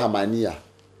 ko rahamaniya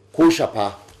ko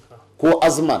shafa ko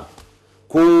azman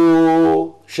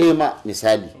ko shema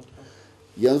misali,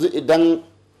 yanzu idan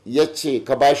ya ce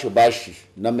ka bashi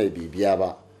na mai bibiya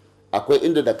ba, akwai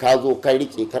inda da ka zo ka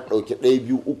rike ka ɗauki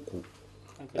 1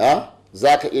 2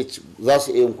 3 za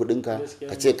su iya yin kuɗinka,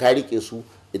 ka ce ka rike su,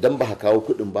 idan ba ka kawo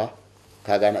kuɗin ba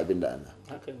ka gane abin da ana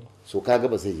so kaga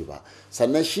ba zai yi ba.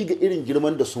 Sannan shi ga irin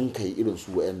girman da sun kai irin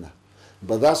su wayannan,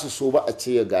 ba za su so ba a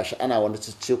ce gashi ana wani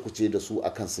cece kuce da su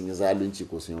akan sun yi zalunci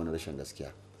ko sun yi wani rashin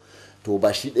gaskiya. To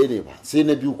ba shi ɗaya ne ba. Sai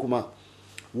na biyu kuma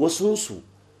wasunsu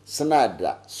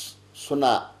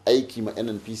suna aiki ma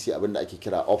NNPC abinda ake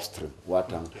kira upstream,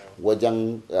 watan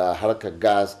wajen harkar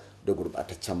gas da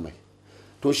gurbataccen mai.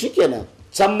 To shikenan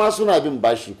can ma suna bin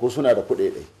bashi ko suna da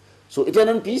kuɗaɗe. So ita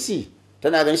NNPC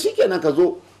tana ganin shikenan ka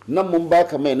zo nan mun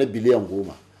baka mai na biliyan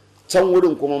 10, can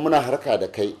wurin kuma muna harka da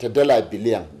kai ta dala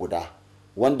biliyan guda,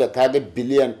 wanda kaga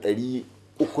biliyan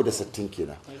 360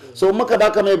 kenan. So muka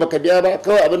baka mai baka biya ba,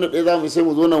 kawai abin da ɗaya za mu sai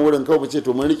mu zo nan wurin kawai mu ce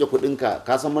to mun rike kuɗin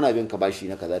ka san muna bin ka bashi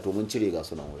na kaza, to mun cire ga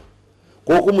sunan wurin.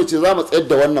 Ko kuma ce za mu tsayar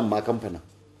da wannan ma kamfanin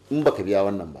in baka biya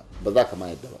wannan ba za ka ma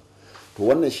yadda ba. To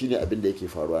wannan shine abin da yake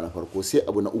faruwa na farko. Sai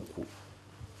abu na uku,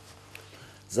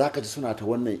 za ka ji suna ta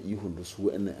wannan ihun da su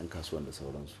wa'annan 'yan kasuwan da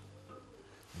sauransu.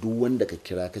 Duk wanda ka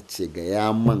kira ka ce ga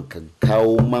ya man ka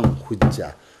kawo man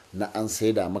hujja na an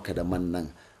saida maka da man nan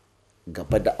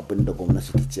gaba da abin da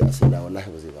gwamnati ta ce a saida,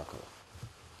 wallahi ba zai baka ba.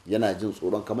 Yana jin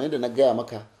tsoron, kamar yadda na gaya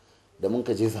maka da mun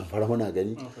ka je Zamfara muna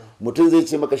gani, mutum zai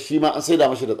ce maka shi ma an saida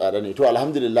mashi da tsada ne. To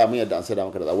alhamdulillah mun yadda an saida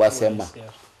maka da tsada, wa sayan ma.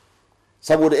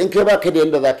 Saboda in kai baka da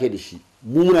yanda za ka yi da shi,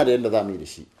 mu muna da yanda za mu yi da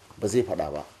shi, ba zai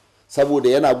faɗa ba. Saboda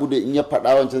yana gudu in ya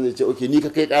faɗa wancan zai ce okay ni ka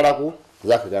kai ƙara ko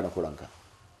za ka gane kuranka,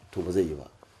 to ba zai yi ba.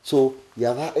 So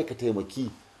ya za a ka taimaki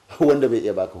wanda bai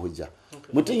iya baka hujja.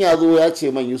 Mutum ya zo ya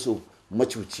ce man Yusuf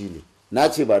macuci ne, na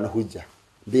ce ba na hujja,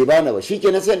 bai bani ba,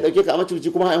 shikenan sai in dauke ka a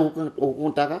macuci kuma an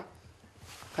hukunta ka.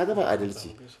 Kaga ba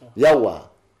adalci. Yawa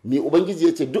me ubangiji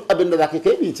ya ce duk abin da za ka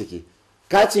kai bincike.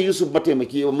 Ka ce Yusuf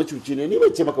mataimaki ba macuci ne, ni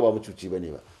bai ce maka ba macuci bane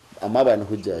ba, amma ba na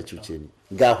hujja ya cuce ni,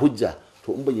 ga hujja,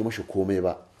 to in ban yi mashi komai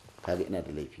ba kaga ina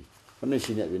da laifi. Wannan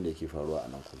shine abin da yake faruwa a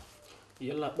nan kuma.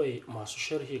 Yallaɓai masu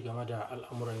sharhi game da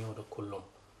al'amuran yau da kullum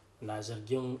na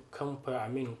zargin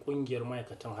kamfanin ƙungiyar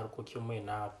ma'aikatan harkokin mai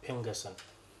na Pengasan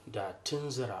da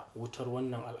tunzura wutar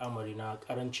wannan al'amari na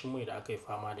ƙarancin mai da aka yi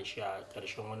fama da shi a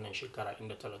ƙarshen wannan shekara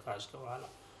inda talaka suka wahala.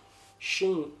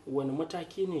 Shin wani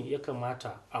mataki ne ya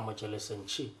kamata a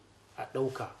majalisance a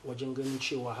ɗauka wajen ganin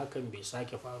cewa hakan bai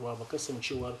sake faruwa ba,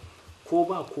 kasancewar ko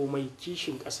ba komai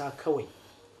kishin ƙasa kawai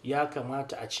ya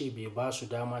kamata a ce bai ba su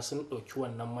dama sun ɗauki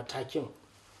wannan matakin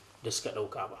da suka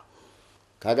ɗauka ba.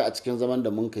 Kaga a cikin zaman da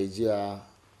mun kai jiya,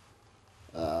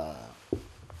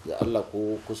 ya Allah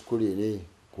ko kuskure ne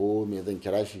ko me zan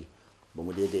kira shi, ba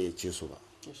mu dai gayyace su ba.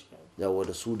 Yawa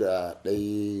da su da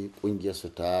ɗai ƙungiyar su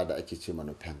ta da ake ce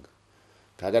mana Peng.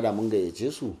 Kaga da mun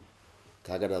gayyace su,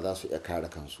 kaga da za su iya kare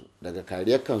kansu daga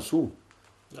kariyar kansu,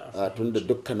 tun da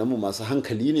dukkaninmu masu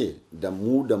hankali ne, da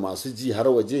mu da masu ji har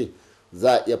waje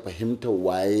za a iya fahimtar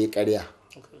waye ƙarya.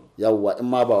 Yawwa in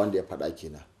ma ba wanda ya faɗa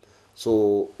kenan.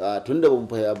 So tun da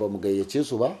ba mu gayyace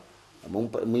su ba, mun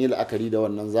yi la'akari da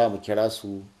wannan, za mu kira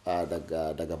su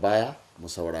daga baya mu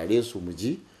saurare su mu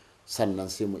ji, sannan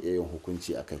sai mu iya yin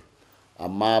hukunci a kai.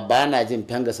 Amma ba na jin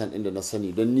Pengasan ɗin da na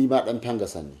sani, don ni ma ɗan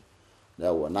Pengasan ne.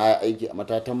 Yawwa na aiki a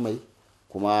matatan mai,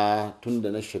 kuma tun da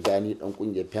na shiga ni ɗan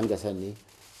ƙungiyar Pengasan ne.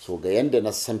 So ga yanda na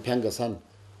san Pengasan,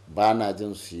 ba na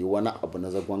jin su yi wani abu na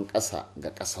zagon ƙasa ga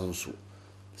ƙasansu.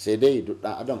 Sai dai duk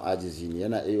ɗan adam ajizi ne,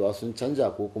 yana iya sun canja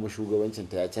ko kuma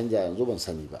shugabancinta ya canja, yanzu ban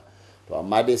sani ba. To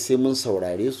amma dai sai mun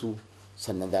saurare su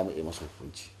sannan za mu yi masu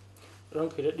hukunci.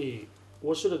 Ranka daɗe,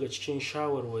 wasu daga cikin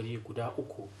shawarwari guda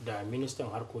 3 da ministan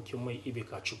harkokin mai Ibe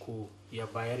Kacuku ya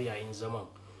bayar yayin zaman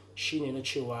shine na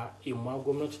cewa imma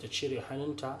gwamnati ta cire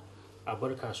hannunta a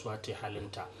bar kasuwa ta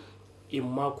halinta,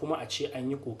 imma kuma a ce an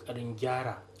yi ƙoƙarin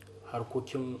gyara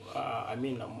harkokin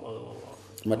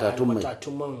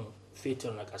matatun man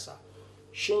fetur na ƙasa.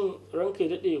 Shin ranka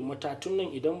daɗe, matatun nan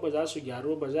idan ba za su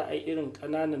gyaru ba, za a yi irin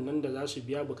ƙananan nan da za su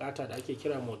biya bukata da ake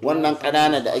kira modular? Wannan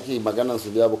ƙanana da ake maganar su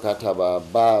biya bukata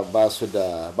ba su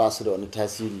da wani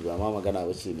tasiri, ba ma magana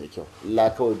ba ce mai kyau.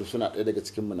 Allah kawai duk suna ɗaya daga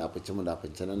cikin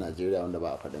munafice na Najeriya wanda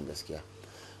ba a faɗin gaskiya.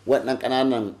 Wannan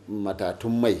ƙananan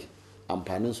matatun mai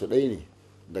amfanin su ɗaya ne.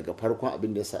 Daga farkon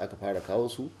abin da yasa aka fara kawo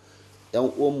su,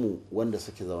 'yan uwanmu wanda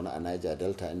suke zaune a Niger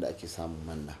Delta inda ake samun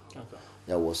manna,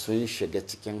 yawa sun shiga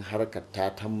cikin harkar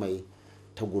tatan mai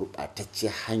ta gurɓatacce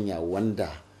hanya, wanda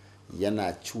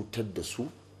yana cutar da su,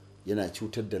 yana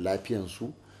cutar da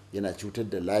lafiyansu, yana cutar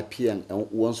da lafiyan 'yan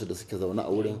uwansu da suke zaune a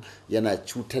wurin, yana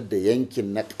cutar da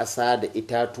yankin na ƙasa da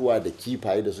itatuwa da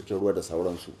kifaye da suke ruwa da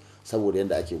sauransu, saboda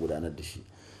yadda ake gudanar da shi.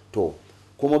 To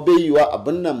kuma bai yiwa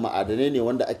abin nan ma'adanai ne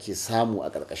wanda ake samu a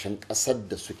ƙarƙashin ƙasar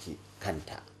da suke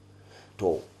kanta.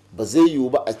 To ba zai yiwu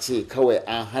ba a ce kawai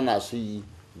an hana su yi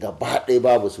gaba ɗaya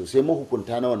babu su. Sai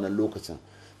mahukunta na wannan lokacin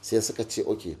sai suka ce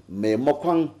ok,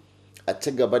 maimakon a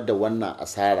ci gaba da wannan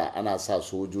asara, ana sa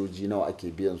sojoji nawa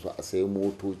ake biyan su, a sai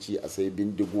motoci, a sai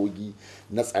bindigogi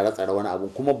na tsare-tsare wani abu,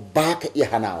 kuma ba ka iya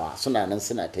hanawa, suna nan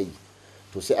suna ta yi.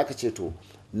 To sai aka ce to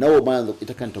nawa ma yanzu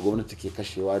ita kanta gwamnati ke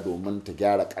kashewa domin ta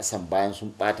gyara kasan bayan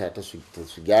sun bata ta, su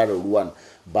gyara ruwan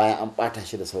bayan an bata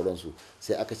shi da sauransu.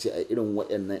 Sai aka ce a irin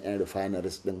waɗannan 'yan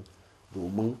refineries din,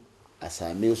 domin a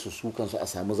same su su kansu, a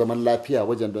samu zaman lafiya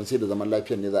wajen, don sai da zaman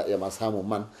lafiyan ne za a iya ma samun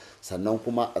man, sannan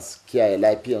kuma a kiyaye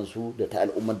lafiyansu da ta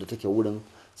al'ummar da take wurin,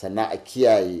 sannan a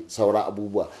kiyaye sauran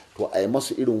abubuwa. To a yi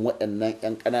masu irin waɗannan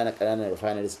 'yan ƙananan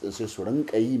refineries din sai su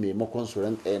rinka yi maimakon su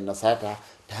rinka yin na sata,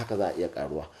 ta haka za a iya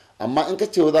karuwa. Amma in ka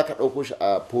ce za ka ɗauko shi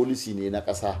a policy ne na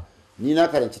ƙasa, ni na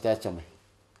karanci tace mai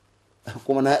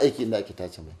kuma na aiki inda ake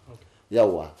tace mai,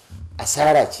 yawa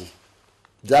asara ce,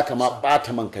 za ka ma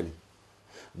ɓata manka ne,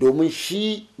 domin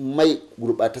shi mai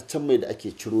gurɓataccen mai da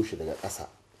ake ciro shi daga ƙasa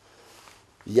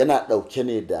yana ɗauke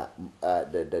ne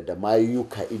da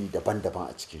mayuka iri daban-daban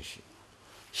a cikin shi.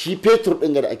 Shi fetur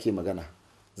ɗin da ake magana,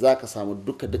 za ka samu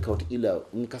duka watakila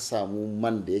in ka samu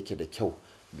man da yake da kyau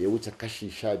bai wuce kashi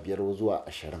 15 zuwa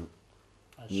 20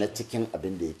 na cikin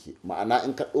abin da yake. Ma'ana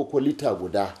in ka ɗauko lita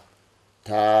guda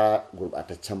ta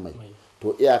gurɓataccen mai,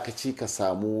 to iyakaci ka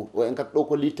samu, in ka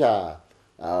ɗauko lita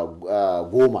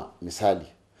 10 misali,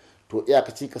 to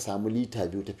iyakaci ka samu lita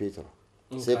 2 ta fetur.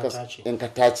 In ka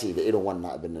tace da irin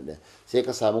wannan abin nan, sai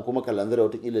ka samu kuma kalandar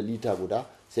watakila lita guda,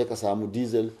 sai ka samu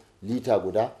diesel lita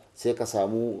guda, sai ka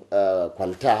samu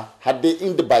kwalta, har dai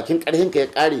inda bakin ƙarhinka ya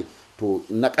ƙare, to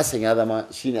na ƙasan ya zama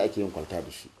shine ake yin kwalta da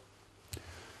shi.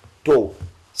 To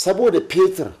saboda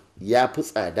fetur ya fi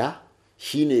tsada,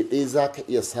 shine ɗaya za ka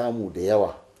iya samu da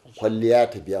yawa, kwalliya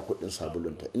ta biya kuɗin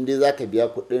sabulunta, in dai za ka biya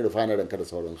kuɗin rufanarinka da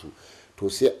sauransu. To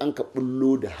sai an ka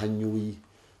bullo da hanyoyi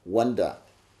wanda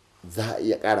za a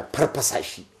iya ƙara farfasa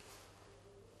shi,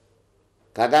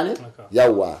 ka gane?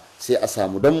 Yawa sai a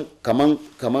samu, don kaman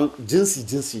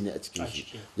jinsi ne a cikin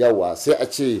shi. Yawa sai a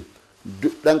ce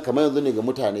duk ɗan, kamar yanzu ne ga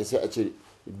mutane, sai a ce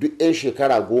duk 'yan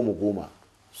shekara 10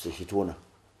 su hito nan,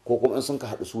 ko kuma in sun ka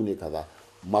haɗu su ne kaza,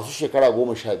 masu shekara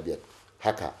 15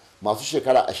 haka, masu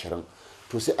shekara 20.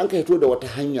 To sai an ka hito da wata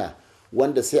hanya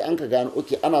wanda sai an ka gano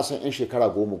oke ana son 'yan shekara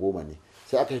 10 ne,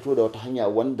 sai aka hito da wata hanya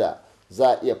wanda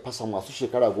za a iya fasa masu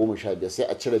shekara 15, sai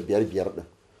a cire 5 ɗin,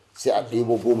 sai a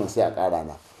ɗebo 10 sai a ƙara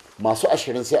na masu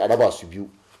 20, sai a raba su biyu,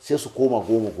 sai su koma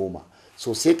 10.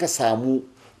 So sai ka samu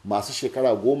masu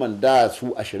shekara 10 da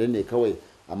su 20 ne kawai,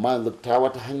 amma yanzu ta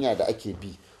wata hanya da ake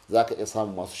bi za ka iya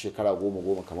samun masu shekara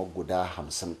 10 kamar guda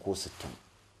 50 ko 60.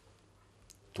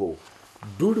 To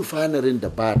duk rufanarin da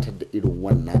ba ta da irin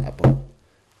wannan abin,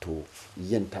 to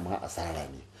yin ta ma asara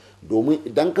ne, domin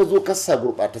idan ka zo ka sa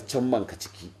gurɓataccen man ka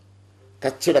ciki, ka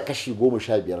cire kashi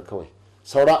 15 kawai,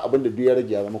 sauran abin da duk ya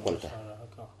rage ya zama kwalta.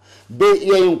 Bai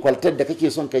iya yin kwaltar da kake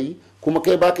son ka yi, kuma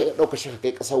kai baka iya ɗauka shi ka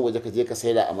kai ƙasar waje ka je ka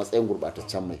saida a matsayin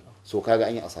gurɓataccen mai, so kaga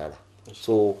an yi asara.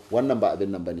 So wannan ba abin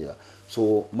nan bane ba.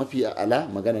 So mafi a'ala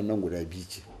maganar nan guda biyu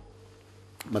ce.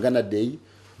 Maganar da yi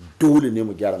dole ne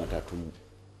mu gyara matatunmu,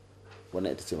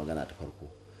 wannan ita ce magana ta farko.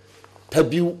 Ta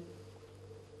biyu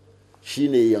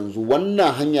shine yanzu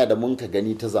wannan hanya da mun ka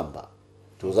gani ta zamba,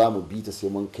 to za mu bi ta sai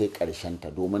mun kai ta,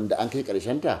 domin da an kai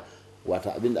ta,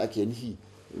 wata abin da ake nufi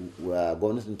wa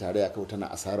gwamnatin tarayya kawai tana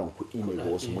asaran kuɗi ne ga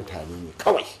wasu mutane ne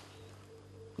kawai.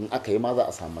 In aka yi ma za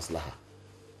a samu maslaha.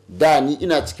 Da ni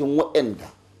ina cikin waɗanda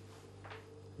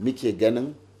muke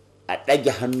ganin a ɗage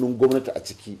hannun gwamnati a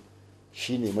ciki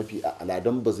shine mafi a'ala,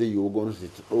 don ba zai yiwu gwamnati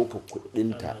ta ɗauka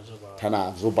kuɗinta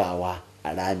tana zubawa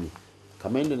a rami.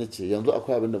 Kamar yadda na ce, yanzu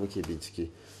akwai abin da muke bincike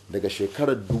daga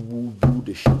shekarar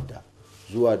 2006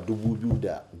 zuwa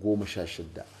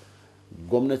 2016,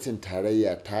 gwamnatin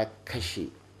tarayya ta kashe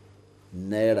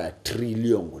naira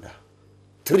triliyon guda,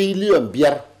 triliyon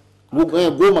 5,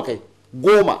 10 kai,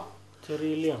 10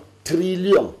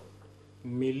 triliyon,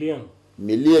 miliyan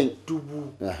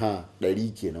dubu,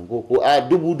 100 kenan, ko a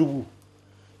dubu,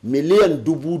 miliyan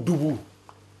dubu,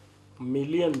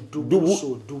 miliyan dubu,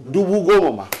 so dubu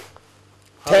 10 ma,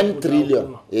 10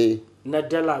 triliyon, na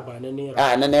dala ba na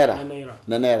naira,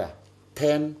 na naira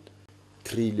 10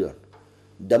 triliyon.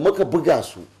 Da muka buga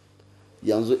su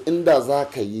yanzu, inda za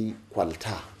ka yi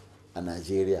kwalta a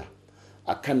Najeriya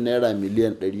a kan naira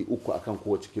miliyan 300 akan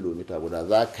kowace kilomita guda,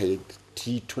 za ka yi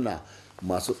tituna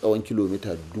masu tsawon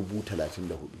kilomita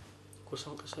 34,000.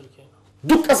 kusan kasar kenan,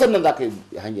 duk kasar nan za ka yi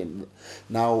hanyar.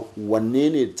 na wanne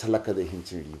ne talaka zai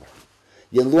hincin riba?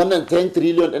 Yanzu wannan 10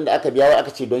 trillion din da aka biya,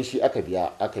 aka ce don shi aka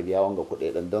biya wanga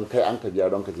kuɗi ɗin, don kai an ka biya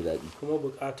don ka ji daɗi, kuma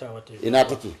bukata wata ina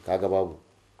take? Kaga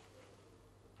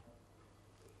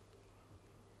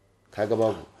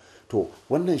babu. To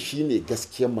wannan shine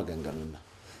gaskiyar maganganun nan.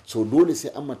 so dole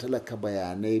sai an matalaka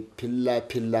bayanai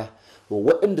filla-filla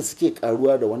waɗanda suke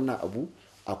karuwa da wannan abu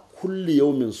a kulli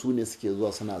yaumin su ne suke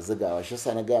zuwa suna zigawa. Shi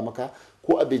yasa na gaya maka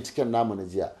ko a binciken namu na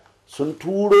jiya sun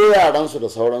turo yaransu da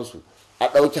sauransu a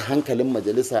ɗauki hankalin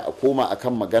majalisa a koma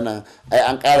akan magana ai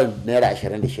an ƙara naira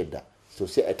 26 so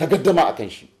sai a ta gaddama akan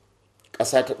shi,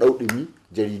 ƙasa ta ɗau ɗumi,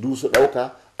 jaridu su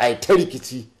ɗauka a ta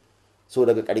rikici. So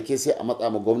daga ƙarke sai a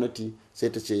matsa ma gwamnati sai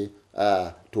ta ce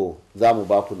to za mu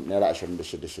ba ku naira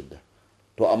 26.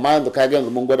 To amma yanzu ka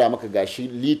yanzu mun gwada maka gashi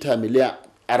lita miliyan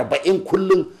 40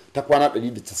 kullum ta kwana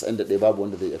 191 babu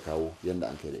wanda zai iya kawo yadda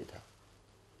an kai da ita.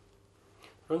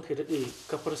 Ranka daɗe,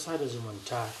 kafar sada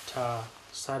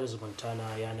zumunta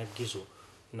na yanar gizo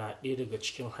na ɗaya daga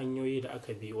cikin hanyoyi da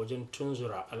aka bi wajen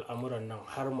tunzura al'amuran nan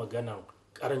har maganan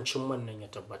ƙarancin man nan ya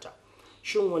tabbata.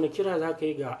 Shin wani kira za ka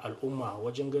yi ga al'umma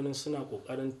wajen ganin suna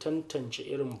ƙoƙarin tantance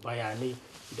irin bayanai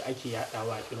da ake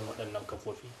yaɗawa a irin waɗannan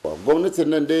kafofi? Gwamnatin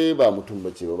nan dai ba mutum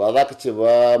ba ce ba za ka ce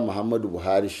ba Muhammadu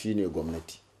Buhari shine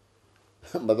gwamnati,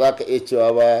 ba za ka iya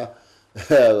cewa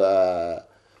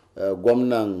ba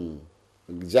gwamnan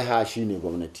jiha shine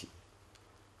gwamnati,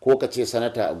 ko ka ce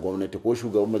sanata a gwamnati ko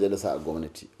shugaban majalisa a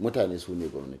gwamnati. Mutane su ne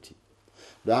gwamnati.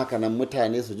 Don haka nan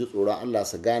mutane su ji tsoron Allah,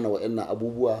 su gane waɗannan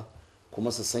abubuwa,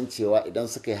 kuma su san cewa idan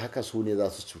suka yi haka su ne za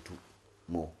su cutu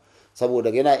mu. Saboda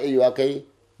yana iya kai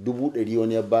 100,000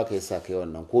 wani ya baka ya sa kai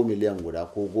wannan, ko miliyan guda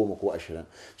ko 10 ko 20,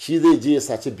 shi zai je ya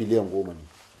saci biliyan 10 ne.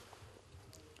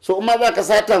 So in ma za ka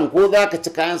satan ko za ka ci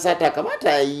kayan sata, kamata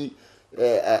ya yi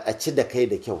a ci da kai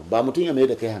da kyau, ba mutum ya mai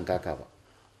da kai hankaka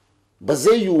ba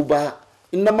zai yiwu ba.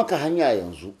 In na maka hanya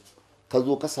yanzu ka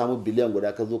zo ka samu biliyan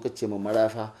guda, ka zo ka ce ma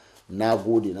Marafa na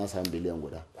gode na samu biliyan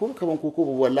guda, ko kaman ko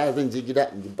wallahi zan je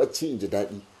gida in ji bacci in ji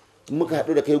daɗi. In muka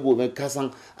haɗu da kai gobe ka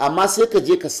san, amma sai ka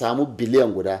je ka samu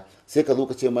biliyan guda sai ka zo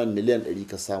ka ce man miliyan 100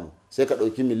 ka samu, sai ka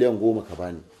ɗauki miliyan 10 ka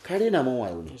bani, ka rena man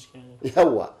wayo ne.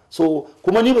 Yawwa, so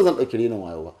kuma ni ba zan ɗauki renan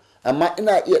wayo ba, amma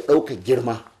ina iya ɗauka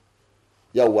girma.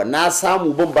 Yawwa, na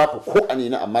samu ban baka ko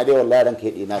anina, amma dai wallahi ranka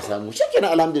yaɗe na samu,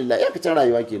 shikenan alhamdulillah, ya ka can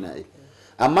rayuwa kenan ai.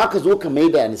 Amma ka zo ka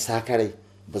maida ni sakarai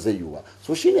ba zai yiwu ba.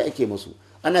 So shine ake musu,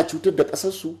 ana cutar da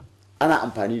ƙasarsu, ana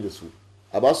amfani da su,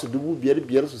 a ba su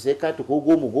 5,500 su sai kati ko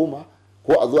 10,000,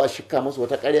 ko a zo a shika musu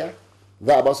wata ƙarya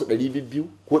za a ba su 200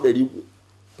 ko 100,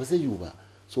 ba zai yiwu ba.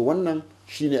 So wannan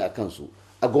shine a kansu.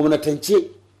 A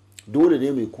gwamnatance dole ne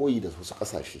mai koyi da wasu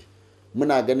ƙasashe.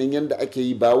 Muna ganin yadda ake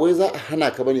yi, ba wai za a hana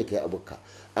ka bane kai abuka,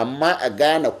 amma a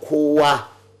gane kowa,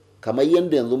 kamar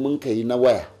yadda yanzu mun kai na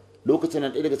waya lokacin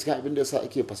nan. Ɗaya daga cikin abin da yasa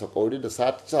ake fasa ƙauri da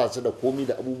sace da komi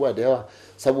da abubuwa da yawa,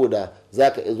 saboda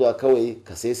za ka iya zuwa kawai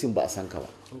ka sai sim ba a san ka ba.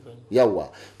 Yawa,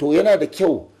 to yana da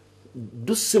kyau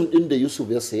duk sim ɗin da Yusuf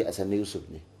ya sayi a san na Yusuf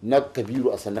ne, na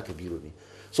Kabiru a san na Kabiru ne.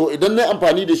 So idan na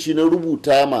amfani da shi na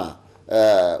rubuta ma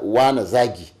wana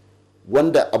zagi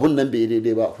wanda abun nan bai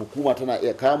daidai ba, hukuma tana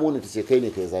iya kamo ni ta ce kai ne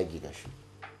kai zagi gashi,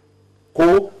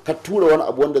 ko ka tura wani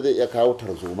abu wanda zai iya kawo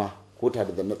tarzoma ko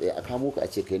tare da na tsaye, a kamo ka a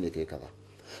ce kai ne kai kaza.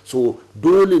 So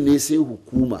dole ne sai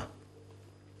hukuma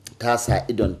ta sa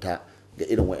idonta ga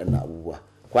irin waɗannan abubuwa.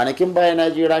 Kwanakin baya na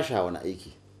je Rasha wani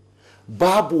aiki,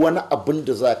 babu wani abin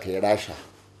da za ka yi Rasha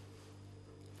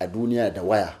a duniya da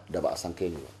waya da ba a san kai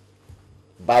ne ba,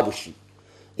 babu shi.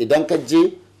 Idan ka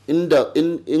je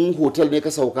in hotel ne ka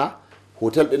sauka,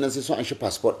 hotel ɗin nan sai sun an shi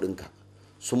passport ɗinka,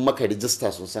 sun maka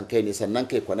rijista, sun san kai ne, sannan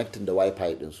kai connecting da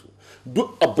wifi ɗinsu.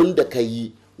 Duk abin da ka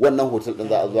yi wannan hotel din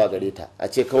za a zuwa gare ta a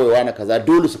ce kawai wani kaza,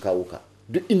 dole su kawo ka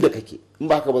duk inda kake, in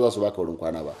ba haka ba za su baka wurin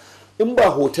kwana ba. In ba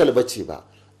hotel ba ce ba,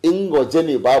 in waje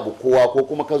ne babu kowa, ko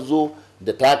kuma ka zo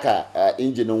da taka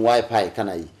injinin wifi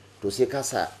kana yi, to sai ka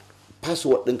sa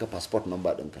password ɗinka, passport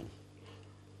number ɗinka ne,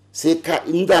 sai ka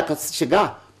in za ka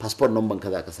shiga passport number ka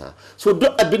za ka sa. So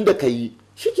duk abin da ka yi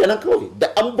shikenan, kawai da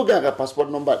an buga ga passport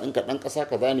number ɗinka, ɗan ƙasa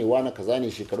kaza ne, wani kaza ne,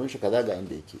 shekarun shi kaza ga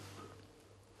inda yake.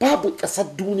 Babu ƙasar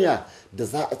duniya da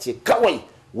za a ce kawai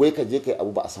wai ka je kai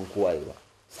abu ba a san kowa ba,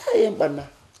 sai yin barna.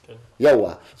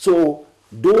 Yawa, so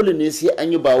dole ne sai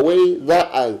an yi, ba wai za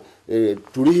a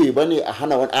turihe ba ne a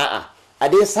hana wani, a'a a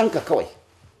dai san ka kawai.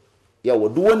 Yawa,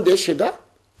 duk wanda ya shiga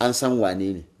an san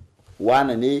wane ne,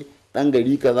 wane ne ɗan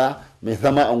gari kaza, mai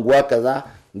zama anguwa kaza,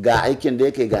 ga aikin da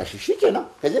yake gashi, shikenan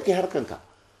ka je kai harkanka.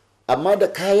 Amma da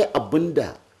kayi abin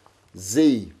da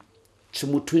zai ci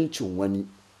mutuncin wani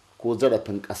ko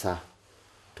zarafin ƙasa,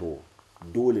 to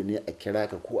dole ne a kira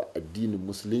ka, ko a addinin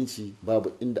musulunci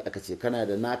babu inda aka ce kana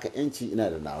da naka yanci ina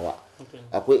da nawa.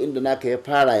 Akwai inda naka ya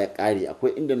fara ya ƙare,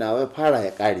 akwai inda nawa ya fara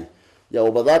ya ƙare.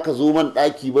 Yau ba za ka zo man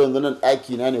ɗaki ba, yanzu nan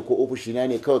ɗaki na ne ko ofishi na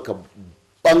ne, kawai ka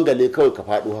bangale kawai ka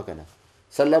faɗo haka nan.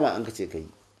 Sallama an ka ce ka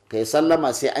yi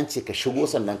sallama, sai an ce ka shigo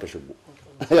sannan ka shigo.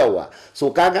 Yawa,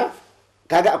 so kaga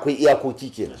kaga akwai iyakoki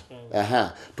kenan.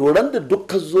 Aha, to ran da duk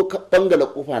ka zo ka bangala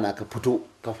kofa na ka fito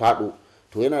ka fado,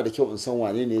 to yana da kyau in san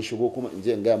wane ne ya shigo kuma in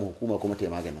je in gaya ma hukuma kuma ta yi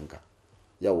maganin ka.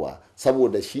 Yawa,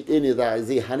 saboda shi ɗaya ne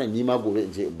zai hana ni ma gobe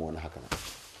in je in wani haka.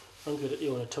 An ga daɗe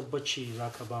wani tabbaci za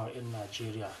ka ba wa 'yan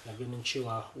Najeriya na ganin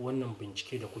cewa wannan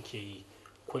bincike da kuke yi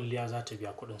kwalliya za ta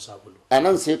biya kuɗin sabulu. A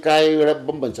nan sai ka yi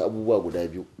bambance abubuwa guda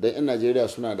biyu, don 'yan Najeriya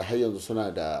suna da har yanzu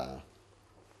suna da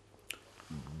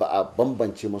ba a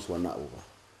bambance masu wannan abu ba.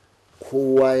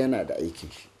 Kowa yana da aikin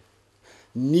shi.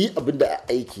 Ni abinda a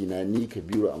aiki na ni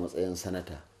Kabiru a matsayin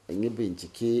sanata, in yi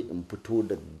bincike, in fito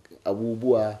da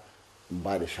abubuwa, in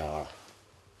ba da shawara.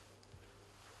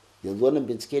 Yanzu wannan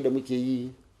bincike da muke yi,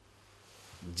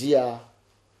 jiya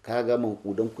ka ga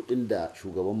mankudan kudin da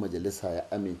shugaban majalisa ya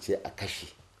amince a kashe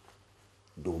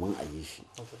domin a yi shi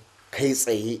kai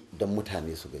tsaye don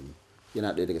mutane su gani,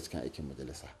 yana ɗaya daga cikin aikin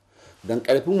majalisa. Don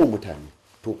ƙarfin mu mutane,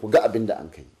 to ku ga abin da an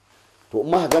kai. To in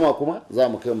muka gama kuma za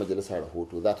mu kai majalisa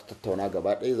rahoto, za ta tattauna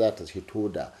gaba ɗaya, za ta fito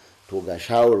da to ga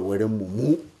shawarwarin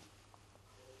mu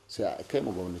sai a kai ma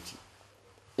gwamnati.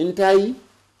 In ta yi,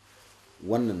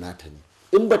 wannan nata ne.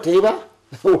 In ba ta yi ba,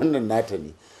 wannan nata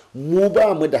ne. Mu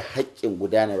ba mu da haƙƙin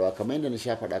gudanarwa, kamar yadda na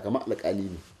sha faɗa, kamar alƙali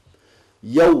ne.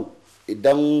 Yau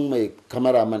idan mai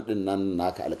kamaraman ɗin nan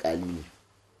naka alƙali ne,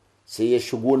 sai ya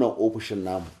shigo nan ofishin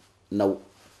namu nau,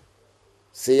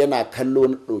 sai yana kallo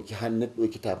na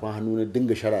ɗauki tafin hannu na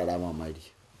dinga sharara mamari.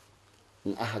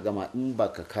 In aka gama, in ba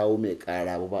ka kawo mai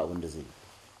ƙara ba abin da zai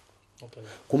yi.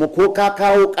 Kuma ko ka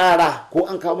kawo ƙara, ko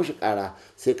an kawo mishi ƙara,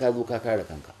 sai ka zo ka kare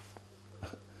kanka.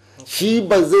 Shi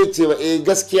ba zai ce ba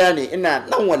gaskiya ne, ina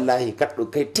nan wallahi ka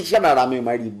kai ta sharara mai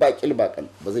mari ba kil ba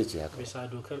zai ce haka. Bisa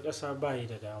dokar ƙasa bai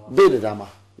da dama. Bai da dama,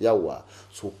 yawa.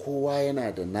 So kowa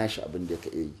yana da nashi abin da ka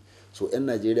yi. So 'yan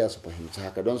Najeriya su fahimci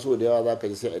haka, don so da yawa za ka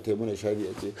ji sai a taimuna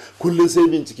shari'a ce kullum sai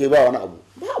bincike ba wani abu.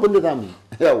 Ba abin da za mu yi,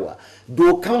 yawa.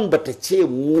 Dokan ba ta ce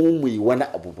mu yi wani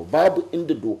abu ba, babu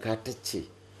inda doka ta ce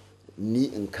ni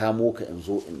in kamo ka in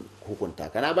zo in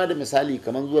hukunta ka. Na ba da misali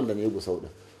kamar zuwan da na yi Gusau din.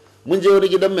 Mun je wani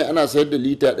gidan mai ana sayar da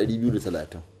lita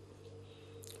 230,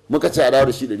 muka ce a dawo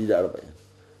da shi 140.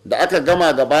 Da aka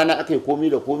gama gabana aka yi komi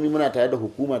da komi, muna tare da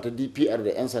hukuma ta DPR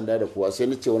da 'yan sanda da kowa, sai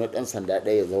nace wani ɗan sanda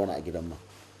ɗaya ya zauna a gidan ma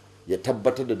ya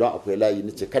tabbatar da don akwai layi,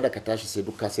 nace kada ka tashi sai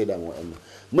duka sai da mu wa'annan.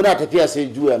 Muna tafiya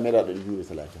sai juya naira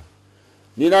 230.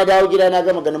 Ni na dawo gida na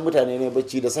gama ganin mutane ne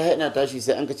bacci, da sai ina tashi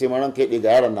sai an ka ce maran kai ga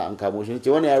yaron na an kamo shi. Nace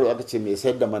wani yaro aka ce mai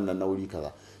sayar da man nan na wuri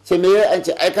kaza. Sai me yayi, an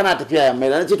ce ai kana tafiya ya mai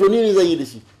da. Nace to ni zan yi da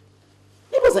shi.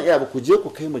 Ni ba san iya ba, ku je ku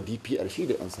kai ma DPR shi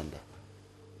da 'yan sanda,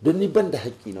 don ni ban da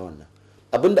haƙƙi na wannan.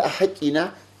 Abinda a haƙƙi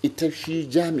na ita shi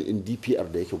jami'in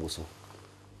DPR da yake Gusau,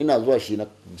 ina zuwa shi na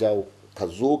jawo, ka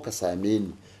zo ka same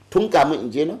ni tun kamun in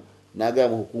je na gaya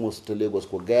ma hukumar su ta Lagos,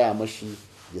 ko gaya mashi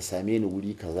ya same ni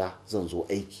wuri kaza, zan zo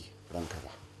aiki ran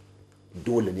kaza.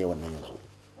 Dole ne wannan ya zo.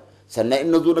 Sannan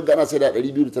in na zo na gana sai da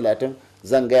 230,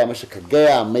 zan gaya mashi ka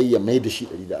gaya mai ya mai da shi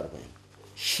 140.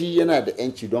 Shi yana da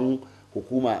 'yanci, don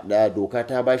hukuma da doka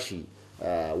ta bashi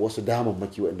wasu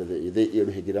damammaki wanda zai iya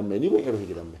rufe gidan mai, ni ban iya rufe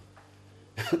gidan mai.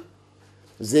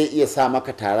 Zai iya sa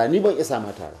maka tara, ni ban iya sa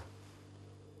ma tara.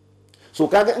 So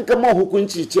kaga in kan ma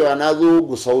hukunci cewa na zo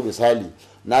Gusau misali,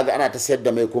 na ga ana ta sayar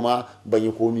da mai kuma ban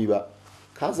yi komi ba,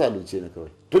 ka zalunce ni kawai.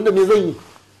 Tunda me zan yi?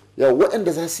 Yau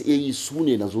waɗanda za su iya yi su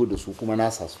ne na zo da su kuma na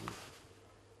sa su.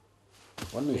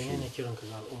 Wannan shi ne kiran ka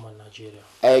ga al'ummar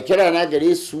Najeriya. Kira na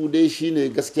gare su dai shine,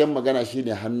 gaskiyar magana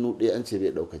shine hannu ɗaya an ce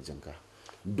bai ɗaukar jinka.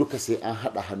 Duka sai an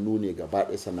haɗa hannu ne gaba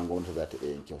ɗaya, sannan gwamnati za ta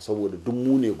iya yin kyau, saboda duk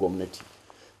mu ne gwamnati.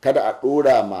 Kada a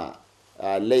ɗora ma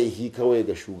laihi kawai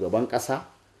ga shugaban ƙasa,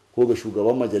 ko ga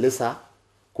shugaban majalisa,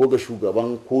 ko ga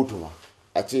shugaban kotu ma,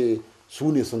 a ce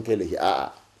su ne sun kai laihi.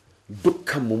 A'a,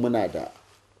 dukkanmu muna da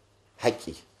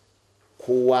haƙƙi,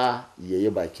 kowa ya yi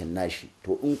bakin nashi.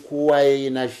 To in kowa ya yi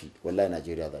nashi, wallahi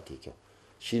Najeriya za ta yi kyau.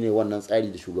 Shine wannan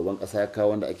tsari da shugaban ƙasa ya kawo,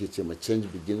 wanda ake ce ma change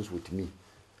begins with me.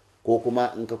 Ko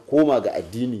kuma in ka koma ga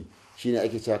addini, shine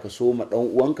ake cewa ka so ma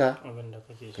ɗan uwanka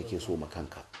kake so ma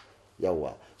kanka.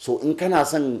 Yawa. So in kana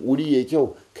son wuri yayi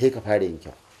kyau, kai ka fara yin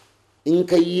kyau. In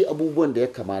ka yi abubuwan da ya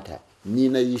kamata, ni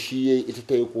na yi, shi yayi, ita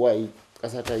ta yi, kowa yi,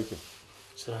 ƙasa ta yi kyau.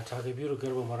 Sanata Kabiru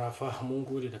Garba Marafa, mun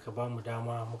gode da ka bamu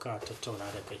dama muka tattauna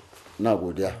da kai. Na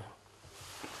godiya.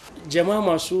 Jama'a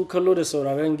masu kallo da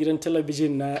sauraron gidan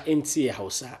talabijin na NTA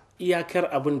Hausa, iyakar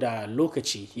abin da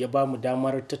lokaci ya bamu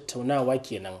damar tattaunawa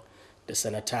kenan da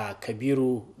Sanata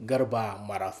Kabiru Garba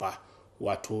Marafa,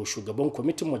 wato shugaban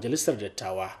kwamitin majalisar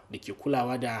dattawa da ke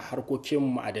kulawa da harkokin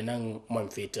ma'adanan man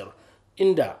fetur,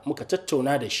 inda muka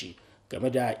tattauna da shi game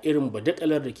da irin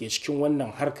badakalar da ke cikin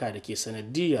wannan harka da ke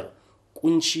sanadiyar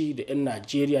kunci da 'yan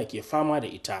Najeriya ke fama da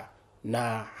ita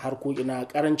na harkokin na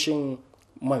karancin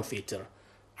man fetur.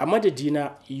 A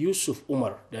madadina Yusuf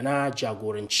Umar da na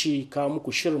jagoranci kawo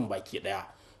muku shirin baki ɗaya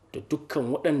da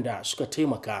dukkan waɗanda suka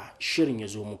taimaka shirin ya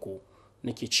zo muku,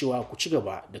 nake cewa ku ci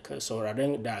gaba da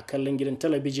sauraron da kallon gidan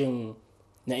talabijin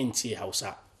na NTA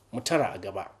Hausa. Mu tara a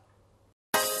gaba.